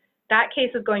NFI, that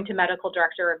case is going to medical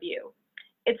director review.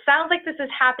 It sounds like this is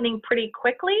happening pretty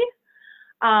quickly,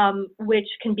 which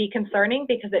can be concerning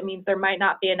because it means there might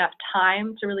not be enough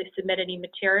time to really submit any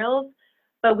materials.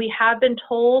 But we have been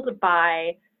told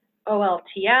by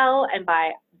OLTL and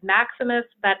by Maximus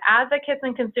that advocates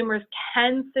and consumers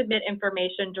can submit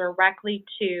information directly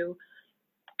to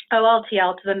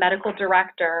OLTL, to the medical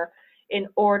director, in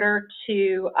order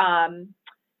to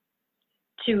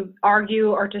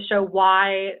argue or to show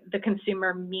why the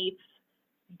consumer meets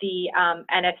the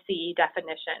NFCE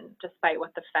definition, despite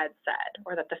what the Fed said,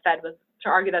 or that the Fed was, to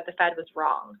argue that the Fed was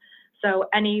wrong. So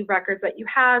any records that you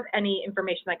have, any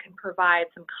information that can provide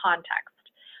some context.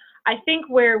 I think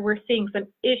where we're seeing some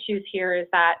issues here is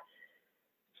that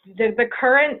the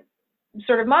current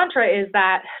sort of mantra is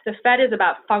that the FED is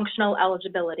about functional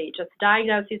eligibility. Just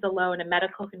diagnoses alone and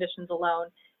medical conditions alone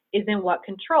isn't what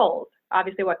controls.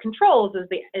 obviously what controls is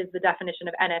the definition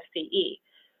of NFCE.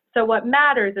 So what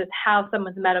matters is how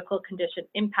someone's medical condition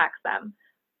impacts them.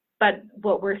 But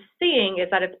what we're seeing is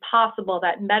that it's possible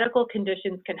that medical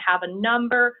conditions can have a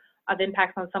number of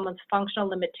impacts on someone's functional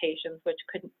limitations, which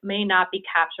may not be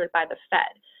captured by the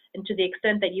Fed. And to the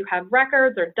extent that you have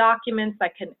records or documents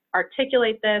that can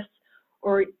articulate this,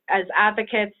 or as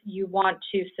advocates, you want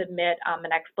to submit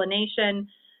an explanation,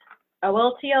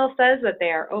 OLTL says that they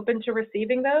are open to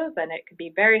receiving those, and it could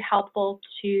be very helpful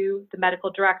to the medical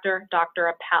director, Dr.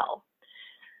 Appel.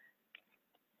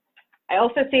 I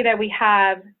also see that we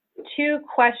have 2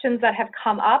 questions that have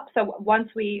come up. So once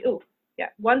we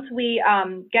get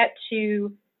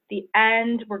to the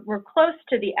end, we're close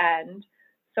to the end.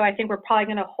 So I think we're probably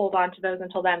going to hold on to those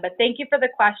until then. But thank you for the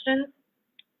questions.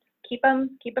 Keep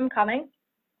them coming.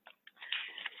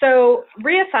 So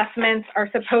reassessments are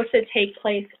supposed to take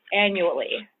place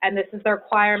annually, and this is the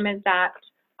requirement that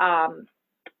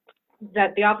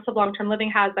that the Office of Long-Term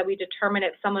Living has, that we determine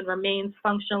if someone remains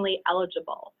functionally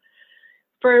eligible.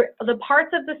 For the parts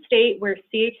of the state where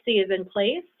CHC is in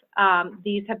place,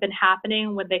 these have been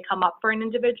happening when they come up for an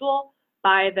individual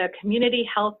by the Community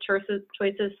Health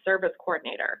Choices Service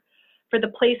Coordinator. For the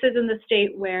places in the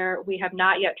state where we have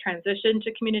not yet transitioned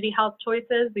to community health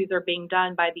choices, these are being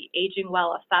done by the Aging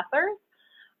Well assessors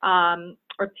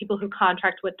or people who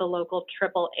contract with the local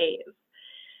AAAs.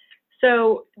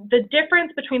 So the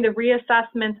difference between the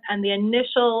reassessments and the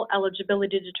initial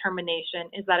eligibility determination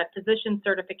is that a physician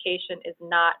certification is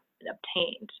not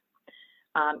obtained.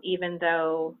 Even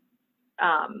though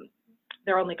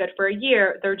they're only good for a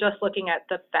year, they're just looking at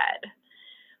the Fed.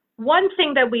 One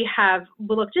thing that we have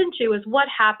looked into is what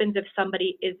happens if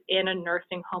somebody is in a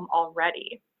nursing home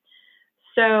already.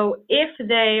 So if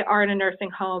they are in a nursing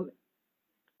home,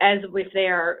 as if they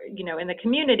are, in the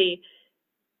community,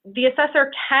 the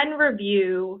assessor can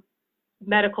review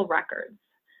medical records.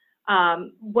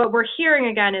 What we're hearing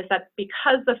again is that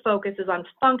because the focus is on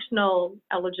functional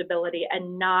eligibility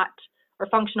and not, or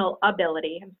functional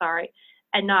ability,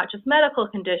 and not just medical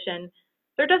condition,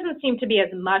 there doesn't seem to be as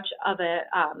much of a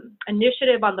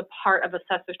initiative on the part of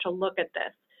assessors to look at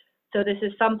this. So this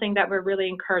is something that we're really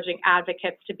encouraging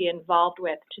advocates to be involved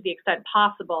with to the extent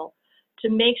possible, to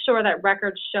make sure that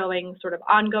records showing sort of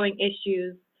ongoing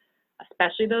issues,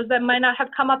 especially those that might not have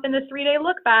come up in the 3-day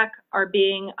look back, are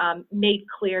being made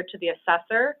clear to the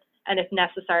assessor and, if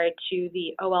necessary, to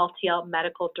the OLTL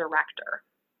medical director.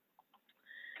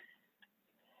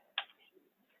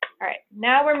 All right,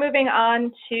 now we're moving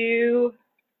on to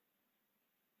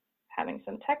having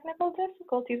some technical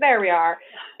difficulties. There we are.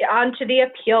 On to the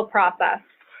appeal process.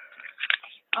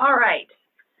 All right.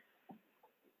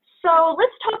 So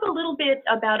let's talk a little bit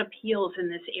about appeals in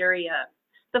this area.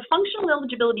 The functional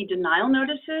eligibility denial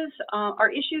notices are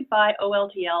issued by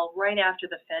OLTL right after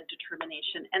the Fed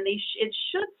determination, and it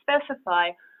should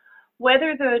specify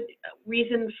whether the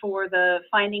reason for the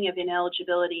finding of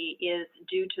ineligibility is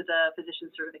due to the physician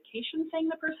certification saying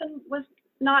the person was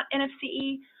not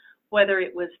NFCE, whether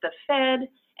it was the Fed,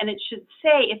 and it should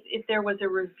say if there was a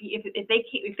review,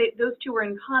 if those two were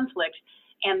in conflict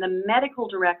and the medical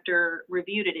director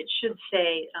reviewed it, it should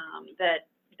say that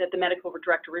the medical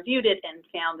director reviewed it and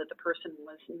found that the person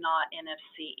was not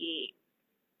NFCE.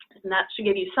 And that should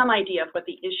give you some idea of what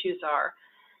the issues are.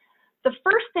 The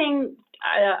first thing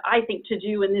I think to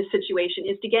do in this situation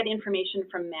is to get information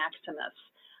from Maximus.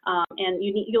 And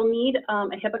you'll need a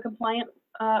HIPAA compliant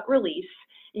release,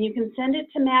 and you can send it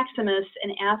to Maximus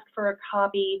and ask for a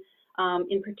copy.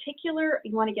 In particular,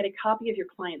 you want to get a copy of your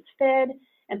client's Fed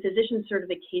and physician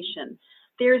certification.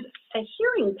 There's a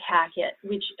hearing packet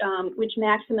which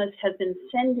Maximus has been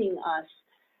sending us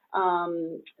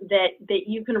that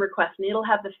you can request, and it'll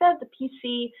have the Fed, the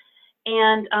PC,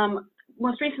 and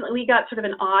most recently we got sort of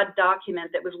an odd document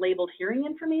that was labeled hearing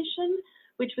information,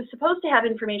 which was supposed to have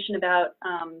information about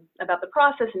the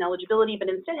process and eligibility, but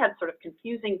instead had sort of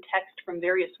confusing text from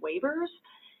various waivers,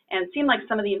 and it seemed like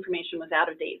some of the information was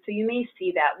out of date. So you may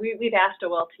see that. We've asked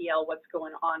OLTL what's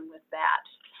going on with that.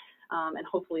 And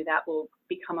hopefully that will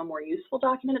become a more useful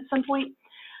document at some point.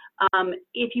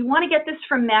 If you want to get this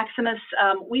from Maximus,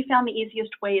 we found the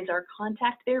easiest way is our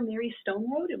contact there, Mary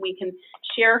Stoneroad, and we can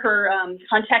share her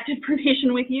contact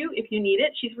information with you if you need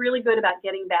it. She's really good about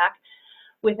getting back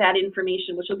with that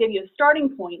information, which will give you a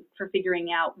starting point for figuring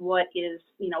out what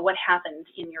happened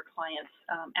in your client's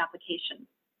application.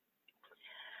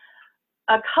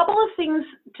 A couple of things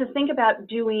to think about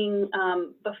doing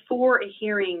before a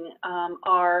hearing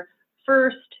are,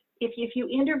 first, if you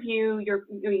interview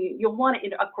you'll want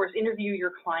to, of course, interview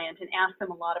your client and ask them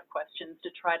a lot of questions to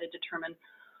try to determine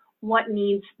what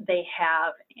needs they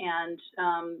have and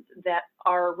that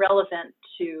are relevant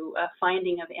to a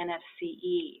finding of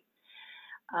NFCE.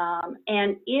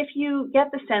 And if you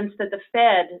get the sense that the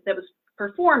FED that was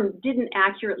performed didn't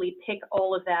accurately pick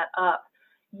all of that up,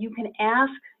 you can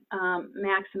ask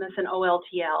Maximus and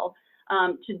OLTL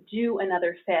to do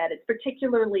another FED. It's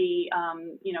particularly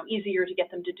easier to get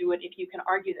them to do it if you can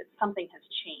argue that something has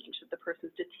changed, that the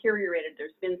person's deteriorated,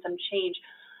 there's been some change,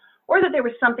 or that there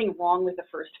was something wrong with the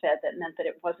first FED that meant that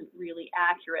it wasn't really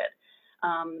accurate.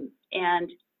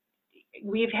 And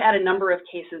we've had a number of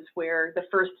cases where the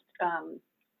first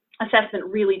assessment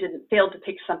really failed to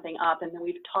pick something up, and then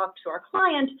we've talked to our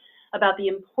client about the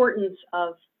importance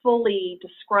of fully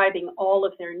describing all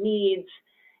of their needs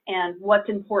and what's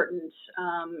important,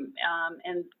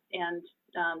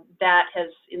 that has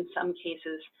in some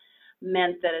cases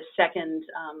meant that a second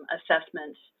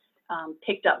assessment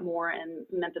picked up more and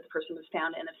meant that the person was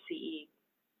found NFCE.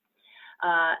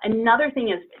 Another thing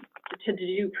is to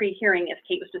do pre-hearing, as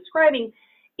Kate was describing,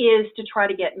 is to try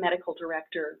to get medical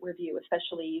director review.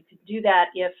 Especially you could do that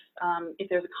if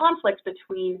there's a conflict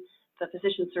between the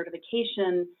physician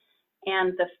certification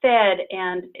and the FED,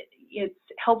 and it's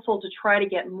helpful to try to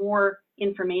get more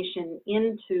information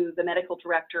into the medical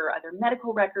director, either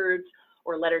medical records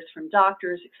or letters from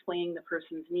doctors explaining the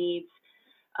person's needs,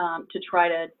 to try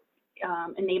to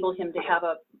enable him to have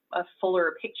a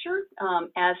fuller picture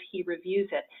as he reviews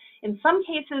it. In some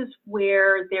cases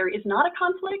where there is not a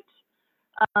conflict,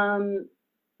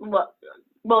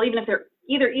 well, even if they're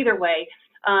either way,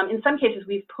 in some cases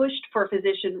we've pushed for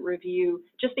physician review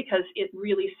just because it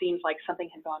really seems like something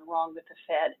had gone wrong with the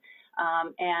FED.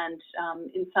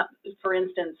 For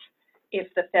instance,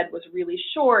 if the FED was really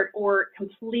short or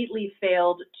completely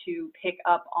failed to pick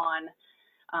up on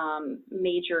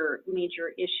major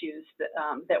issues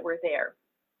that were there.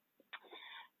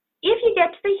 If you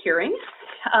get to the hearing,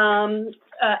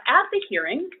 at the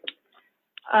hearing,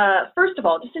 first of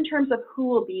all, just in terms of who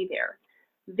will be there,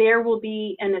 there will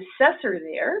be an assessor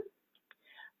there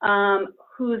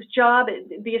whose job,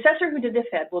 the assessor who did the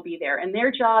FED will be there, and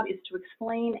their job is to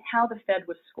explain how the FED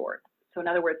was scored. So in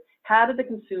other words, how did the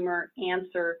consumer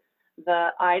answer the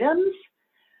items?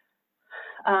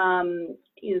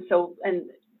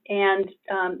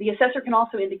 The assessor can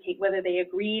also indicate whether they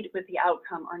agreed with the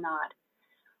outcome or not.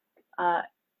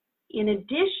 In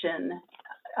addition,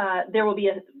 there will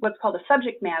be what's called a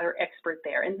subject matter expert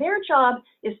there, and their job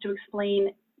is to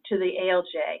explain to the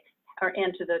ALJ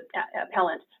and to the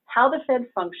appellant how the FED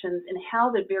functions and how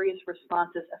the various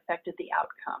responses affected the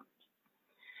outcome.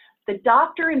 The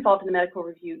doctor involved in the medical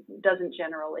review doesn't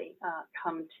generally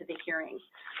come to the hearing.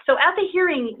 So at the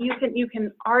hearing, you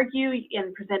can argue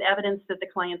and present evidence that the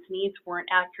client's needs weren't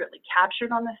accurately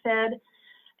captured on the FED,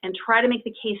 and try to make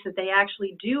the case that they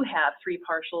actually do have 3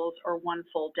 partials or 1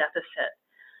 full deficit.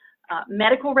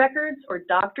 Medical records or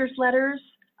doctor's letters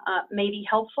may be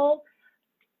helpful.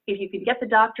 If you can get the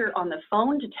doctor on the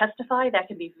phone to testify, that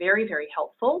can be very, very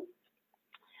helpful.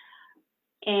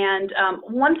 And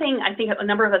one thing I think a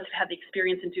number of us have had the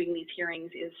experience in doing these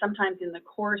hearings is sometimes in the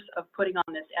course of putting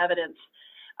on this evidence,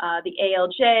 the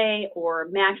ALJ or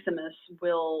Maximus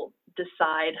will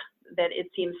decide that it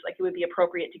seems like it would be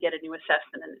appropriate to get a new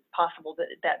assessment, and it's possible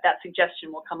that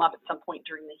suggestion will come up at some point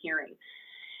during the hearing.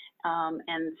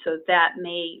 And so that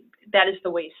is the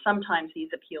way sometimes these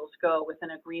appeals go, with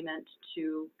an agreement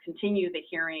to continue the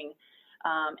hearing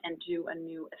and do a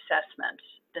new assessment,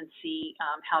 then see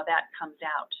how that comes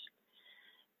out.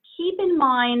 Keep in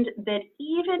mind that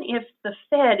even if the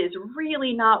FED is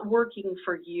really not working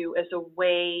for you as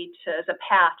a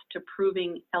path to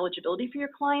proving eligibility for your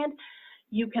client,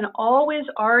 you can always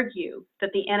argue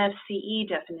that the NFCE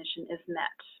definition is met.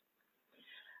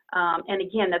 And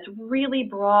again, that's really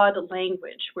broad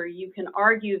language where you can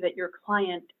argue that your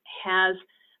client has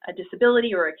a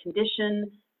disability or a condition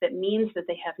that means that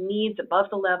they have needs above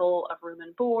the level of room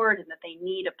and board, and that they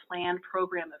need a planned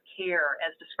program of care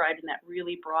as described in that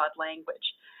really broad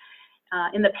language.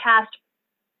 In the past,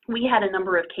 we had a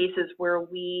number of cases where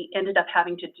we ended up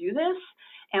having to do this,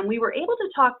 and we were able to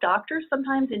talk doctors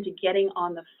sometimes into getting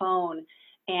on the phone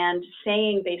and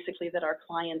saying basically that our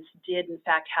clients did in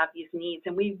fact have these needs.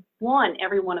 And we won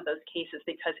every one of those cases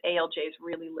because ALJs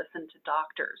really listen to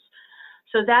doctors.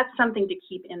 So that's something to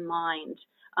keep in mind.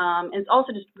 And it's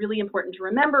also just really important to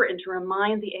remember and to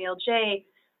remind the ALJ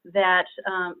that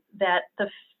the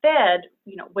FED,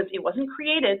 it wasn't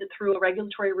created through a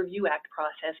Regulatory Review Act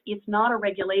process. It's not a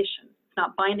regulation. It's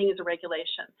not binding as a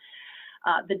regulation.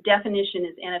 The definition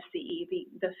is NFCE.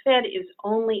 The FED is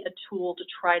only a tool to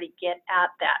try to get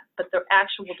at that, but the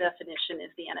actual definition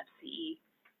is the NFCE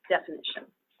definition.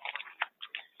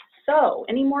 So,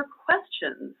 any more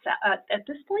questions at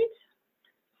this point?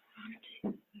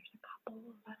 There's a couple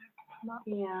that have come up.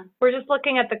 Yeah. We're just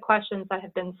looking at the questions that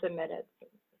have been submitted.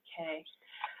 Okay.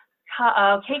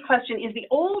 Kate question, is the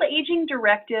old aging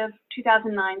directive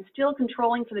 2009 still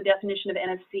controlling for the definition of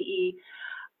NFCE?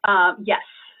 Yes.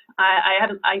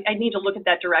 I need to look at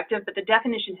that directive, but the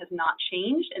definition has not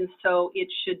changed, and so it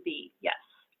should be, yes.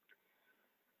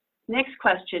 Next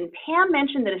question, Pam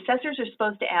mentioned that assessors are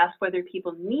supposed to ask whether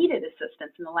people needed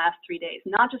assistance in the last 3 days,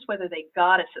 not just whether they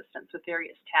got assistance with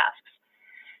various tasks,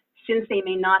 since they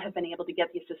may not have been able to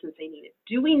get the assistance they needed.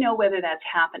 Do we know whether that's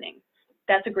happening?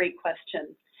 That's a great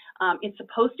question. It's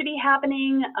supposed to be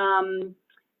happening.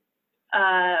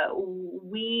 I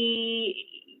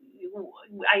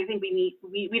think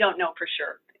we don't know for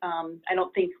sure. I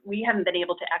don't think, we haven't been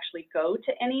able to actually go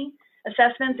to any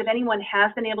assessments. If anyone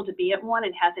has been able to be at one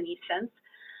and has any sense,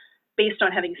 based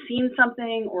on having seen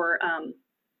something or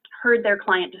heard their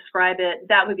client describe it,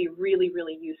 that would be really,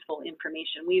 really useful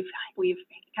information. We've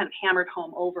kind of hammered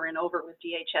home over and over with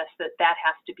DHS that that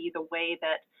has to be the way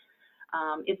that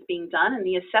it's being done, and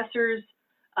the assessors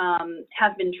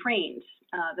have been trained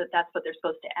that that's what they're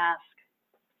supposed to ask.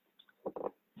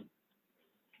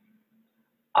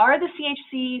 Are the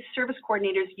CHC service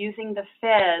coordinators using the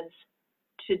feds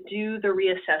to do the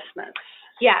reassessments?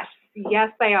 Yes, yes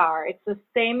they are. It's the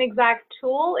same exact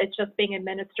tool. It's just being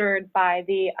administered by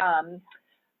the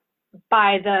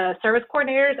service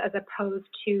coordinators as opposed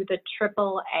to the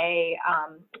AAA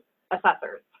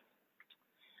assessors.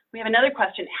 We have another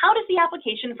question. How does the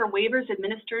application for waivers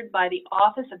administered by the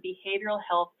Office of Behavioral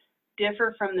Health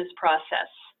differ from this process?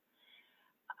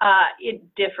 It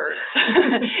differs.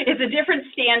 It's a different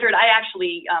standard. I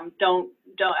actually don't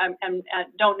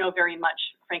know very much,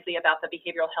 frankly, about the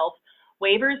behavioral health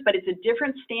waivers, but it's a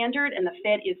different standard, and the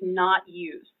Fed is not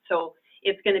used. So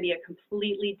it's going to be a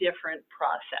completely different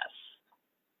process.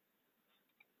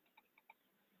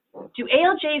 Do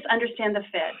ALJs understand the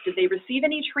Fed? Did they receive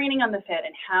any training on the Fed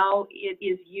and how it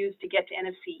is used to get to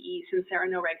NFCE since there are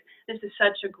no regs? This is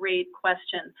such a great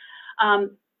question.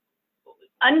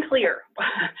 Unclear.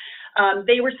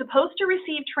 They were supposed to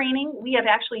receive training. We have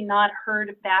actually not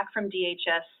heard back from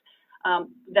DHS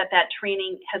that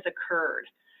training has occurred.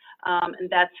 And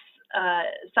that's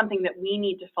something that we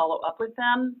need to follow up with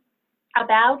them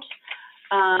about.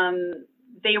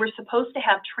 They were supposed to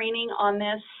have training on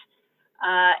this,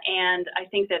 and I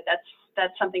think that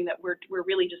that's something that we're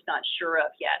really just not sure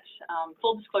of yet.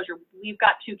 Full disclosure, we've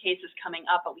got 2 cases coming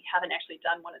up, but we haven't actually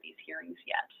done one of these hearings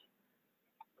yet.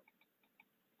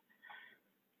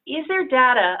 Is there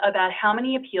data about how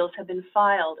many appeals have been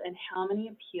filed and how many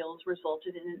appeals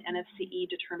resulted in an NFCE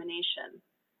determination?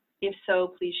 If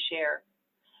so, please share.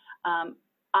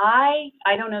 I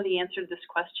don't know the answer to this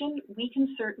question. We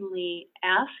can certainly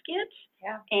ask it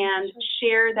and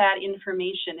share that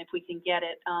information if we can get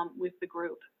it with the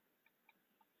group.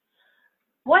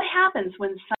 What happens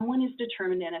when someone is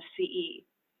determined NFCE?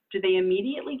 Do they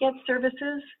immediately get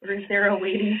services, or is there a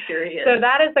waiting period? So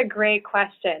that is a great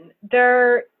question.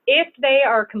 If they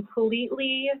are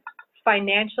completely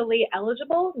financially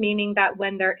eligible, meaning that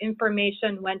when their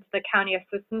information went to the county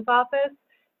assistance office,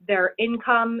 their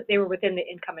income, they were within the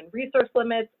income and resource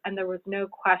limits, and there was no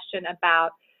question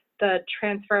about the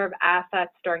transfer of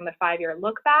assets during the 5-year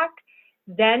look back,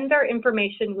 then their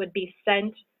information would be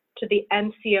sent to the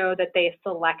MCO that they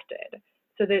selected.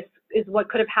 So this is what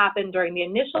could have happened during the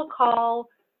initial call,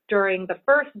 during the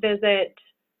first visit,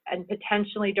 and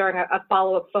potentially during a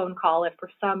follow-up phone call if for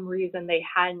some reason they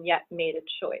hadn't yet made a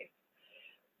choice.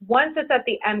 Once it's at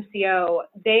the MCO,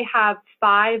 they have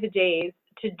 5 days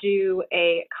to do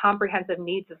a comprehensive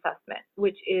needs assessment,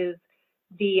 which is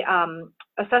the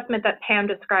assessment that Pam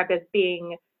described as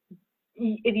being,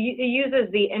 it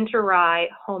uses the Inter-RAI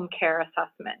home care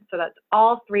assessment. So that's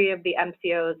all 3 of the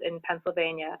MCOs in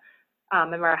Pennsylvania,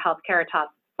 Memorial Health Caritas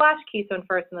 / Keystone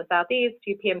First in the Southeast,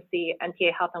 UPMC, and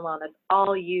PA Health and Wellness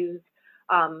all use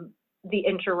the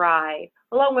Inter-RAI,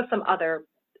 along with some other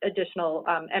additional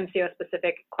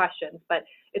MCO-specific questions, but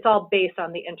it's all based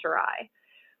on the Inter-RAI.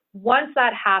 Once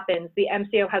that happens, the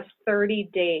MCO has 30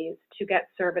 days to get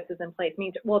services in place,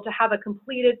 means, well, to have a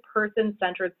completed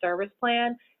person-centered service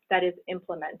plan that is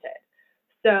implemented.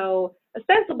 So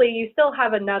ostensibly, you still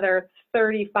have another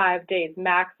 35 days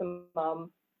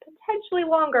maximum, potentially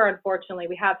longer, unfortunately.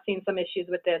 We have seen some issues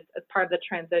with this as part of the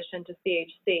transition to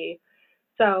CHC.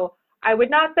 So I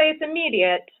would not say it's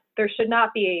immediate. There should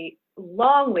not be a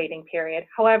long waiting period.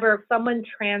 However, if someone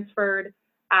transferred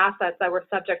assets that were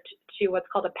subject to what's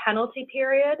called a penalty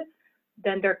period,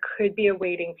 then there could be a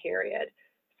waiting period.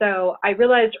 So I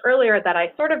realized earlier that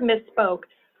I sort of misspoke.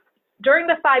 During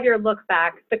the 5-year look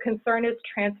back, the concern is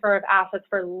transfer of assets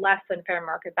for less than fair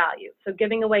market value. So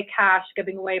giving away cash,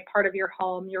 giving away part of your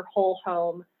home, your whole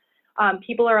home.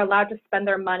 People are allowed to spend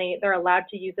their money. They're allowed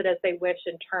to use it as they wish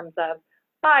in terms of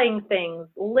buying things,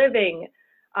 living,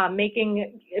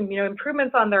 making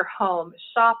improvements on their home,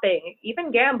 shopping,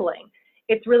 even gambling.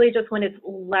 It's really just when it's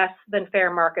less than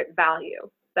fair market value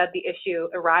that the issue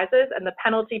arises, and the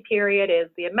penalty period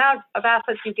is the amount of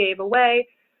assets you gave away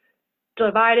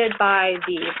divided by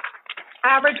the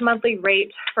average monthly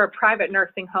rate for a private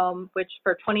nursing home, which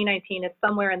for 2019 is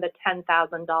somewhere in the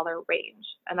 $10,000 range,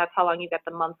 and that's how long you get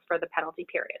the months for the penalty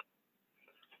period.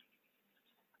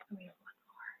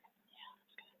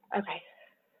 Okay.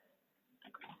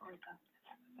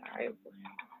 Sorry.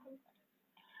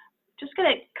 Just going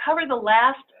to cover the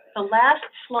last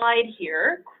slide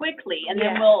here quickly, and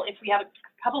then if we have a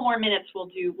couple more minutes, we'll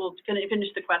finish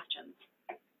the questions.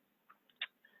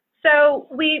 So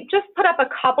we just put up a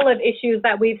couple of issues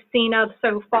that we've seen of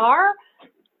so far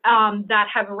that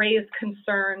have raised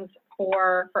concerns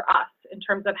for us in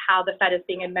terms of how the Fed is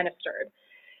being administered.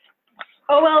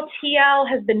 OLTL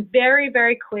has been very,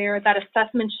 very clear that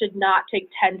assessment should not take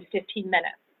 10 to 15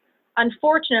 minutes.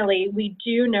 Unfortunately, we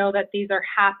do know that these are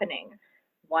happening.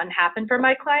 One happened for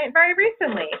my client very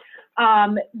recently,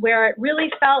 where it really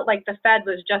felt like the Fed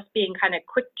was just being kind of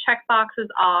quick check boxes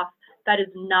off. That is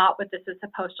not what this is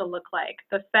supposed to look like.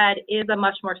 The Fed is a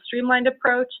much more streamlined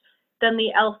approach than the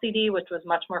LCD, which was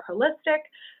much more holistic,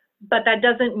 but that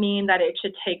doesn't mean that it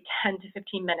should take 10 to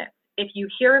 15 minutes. If you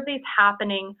hear of these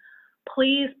happening,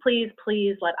 please, please,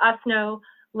 please let us know.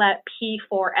 Let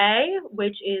P4A,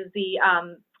 which is the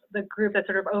group that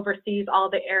sort of oversees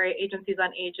all the area agencies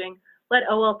on aging, let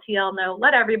OLTL know,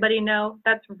 let everybody know.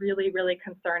 That's really, really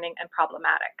concerning and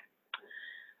problematic.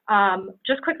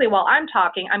 Just quickly while I'm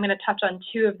talking, I'm going to touch on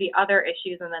 2 of the other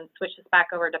issues and then switch this back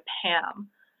over to Pam.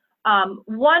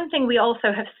 One thing we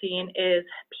also have seen is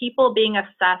people being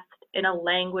assessed in a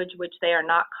language which they are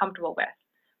not comfortable with,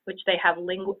 which they have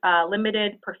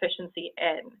limited proficiency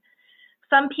in.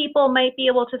 Some people might be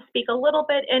able to speak a little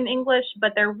bit in English,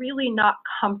 but they're really not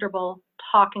comfortable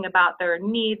talking about their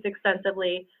needs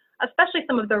extensively, especially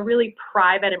some of the really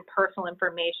private and personal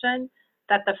information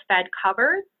that the Fed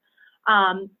covers.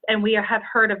 And we have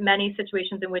heard of many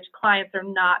situations in which clients are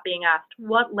not being asked,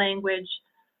 what language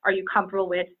are you comfortable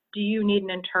with? Do you need an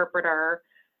interpreter?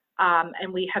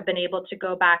 And we have been able to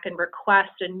go back and request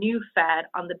a new Fed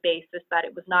on the basis that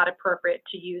it was not appropriate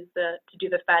to do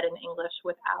the Fed in English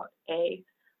without a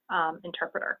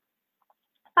interpreter.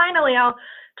 Finally, I'll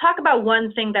talk about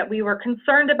one thing that we were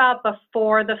concerned about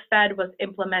before the Fed was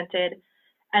implemented,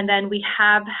 and then we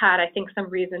have had, I think, some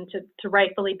reason to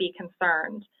rightfully be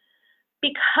concerned.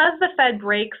 Because the Fed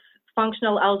breaks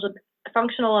functional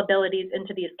abilities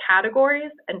into these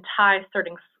categories and ties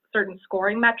certain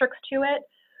scoring metrics to it,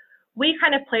 we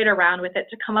kind of played around with it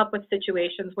to come up with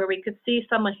situations where we could see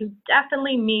someone who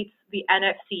definitely meets the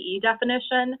NFCE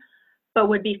definition, but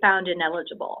would be found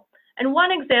ineligible. And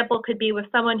one example could be with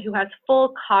someone who has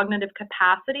full cognitive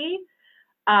capacity,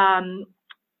 who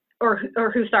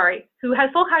has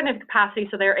full cognitive capacity,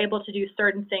 so they're able to do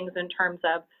certain things in terms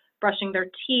of brushing their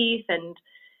teeth and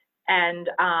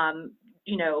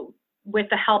with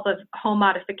the help of home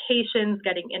modifications,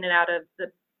 getting in and out of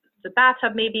the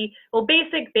bathtub maybe, well,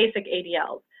 basic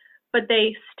ADLs, but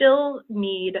they still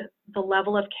need the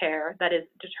level of care that is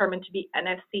determined to be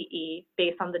NFCE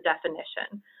based on the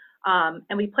definition.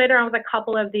 And we played around with a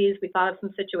couple of these, we thought of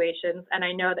some situations, and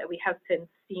I know that we have since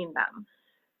seen them.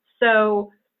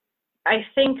 So I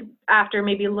think after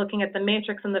maybe looking at the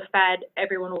matrix and the Fed,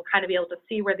 everyone will kind of be able to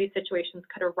see where these situations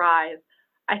could arise.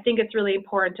 I think it's really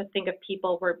important to think of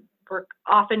people we're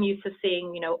often used to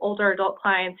seeing, older adult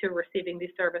clients who are receiving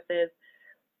these services,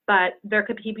 but there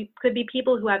could be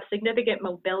people who have significant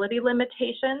mobility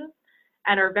limitations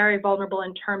and are very vulnerable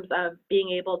in terms of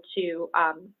being able to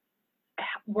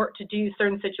work to do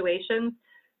certain situations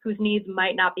whose needs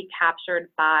might not be captured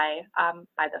by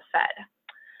the Fed.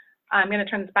 I'm going to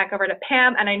turn this back over to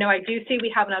Pam, and I know I do see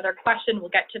we have another question. We'll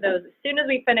get to those as soon as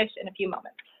we finish in a few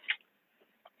moments.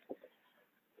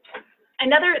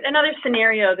 Another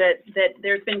scenario that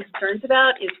there's been concerns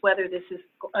about is whether the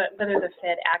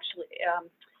Fed actually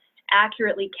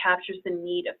accurately captures the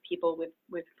need of people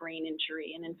with brain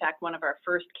injury. And in fact, one of our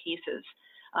first cases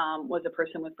was a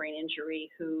person with brain injury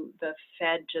who the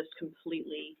Fed just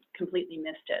completely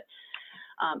missed it.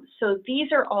 So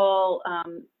these are all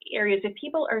areas if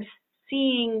people are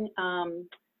seeing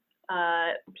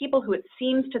people who it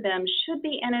seems to them should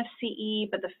be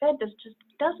NFCE, but the Fed just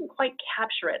doesn't quite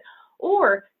capture it,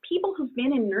 or people who've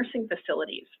been in nursing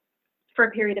facilities for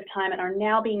a period of time and are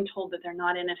now being told that they're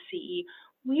not NFCE,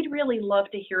 we'd really love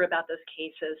to hear about those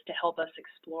cases to help us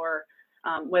explore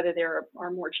whether there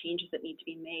are more changes that need to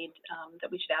be made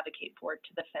that we should advocate for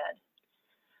to the Fed.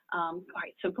 All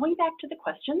right, so going back to the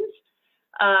questions,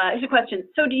 here's a question.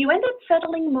 So do you end up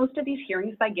settling most of these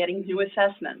hearings by getting new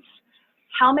assessments?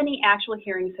 How many actual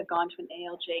hearings have gone to an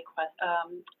ALJ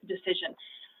decision?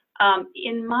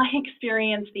 In my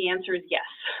experience, the answer is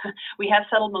yes. We have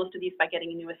settled most of these by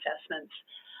getting new assessments.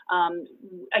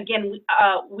 Again,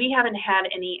 we haven't had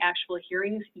any actual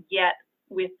hearings yet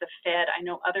with the Fed. I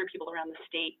know other people around the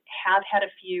state have had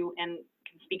a few and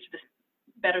can speak to this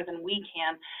better than we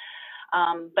can.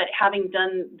 But having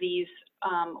done these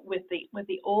with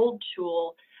the old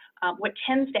tool, what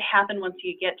tends to happen once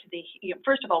you get to the,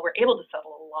 first of all, we're able to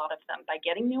settle a lot of them by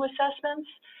getting new assessments.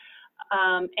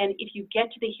 And if you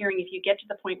get to the hearing, if you get to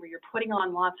the point where you're putting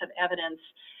on lots of evidence,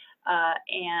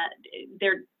 and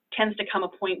there tends to come a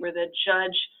point where the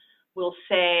judge will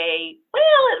say,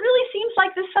 well, it really seems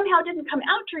like this somehow didn't come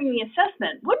out during the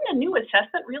assessment. Wouldn't a new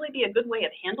assessment really be a good way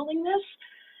of handling this?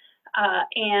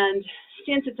 And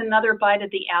since it's another bite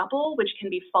of the apple, which can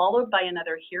be followed by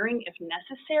another hearing if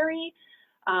necessary,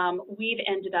 we've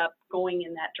ended up going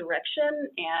in that direction,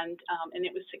 and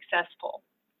it was successful.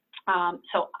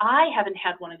 So I haven't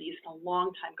had one of these in a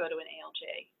long time go to an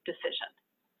ALJ decision.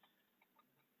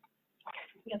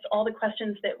 That's all the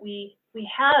questions that we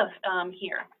have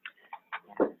here.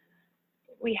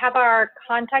 We have our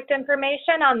contact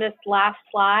information on this last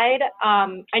slide.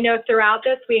 I know throughout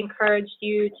this, we encouraged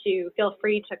you to feel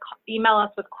free to email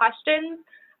us with questions.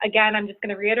 Again, I'm just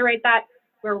going to reiterate that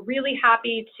we're really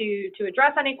happy to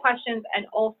address any questions, and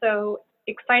also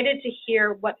excited to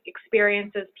hear what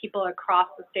experiences people across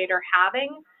the state are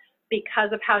having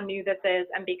because of how new this is,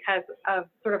 and because of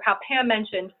sort of how Pam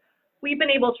mentioned, we've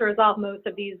been able to resolve most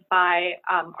of these by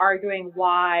arguing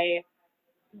why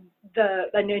the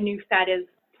new Fed is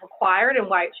required and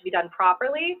why it should be done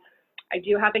properly. I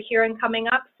do have a hearing coming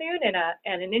up soon in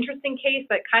an interesting case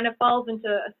that kind of falls into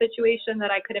a situation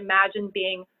that I could imagine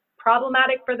being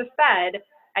problematic for the Fed,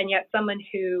 and yet someone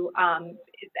who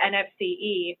is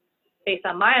NFCE, based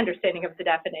on my understanding of the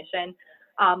definition,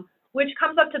 which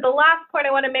comes up to the last point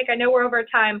I want to make. I know we're over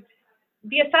time.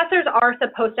 The assessors are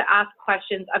supposed to ask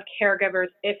questions of caregivers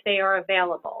if they are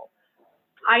available.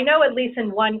 I know at least in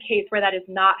one case where that is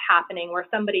not happening, where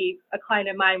a client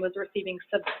of mine was receiving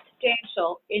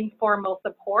substantial informal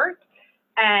support,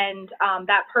 and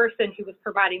that person who was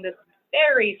providing this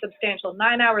very substantial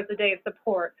 9 hours a day of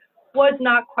support was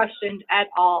not questioned at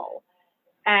all.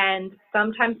 And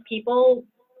sometimes people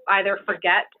either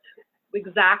forget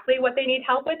exactly what they need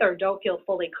help with or don't feel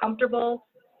fully comfortable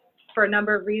for a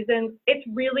number of reasons. It's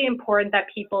really important that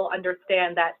people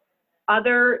understand that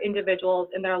other individuals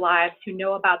in their lives who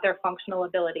know about their functional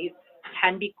abilities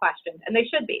can be questioned, and they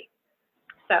should be.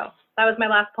 So that was my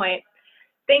last point.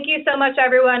 Thank you so much,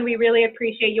 everyone. We really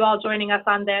appreciate you all joining us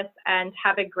on this, and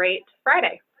have a great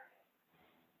Friday.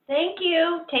 Thank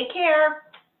you. Take care.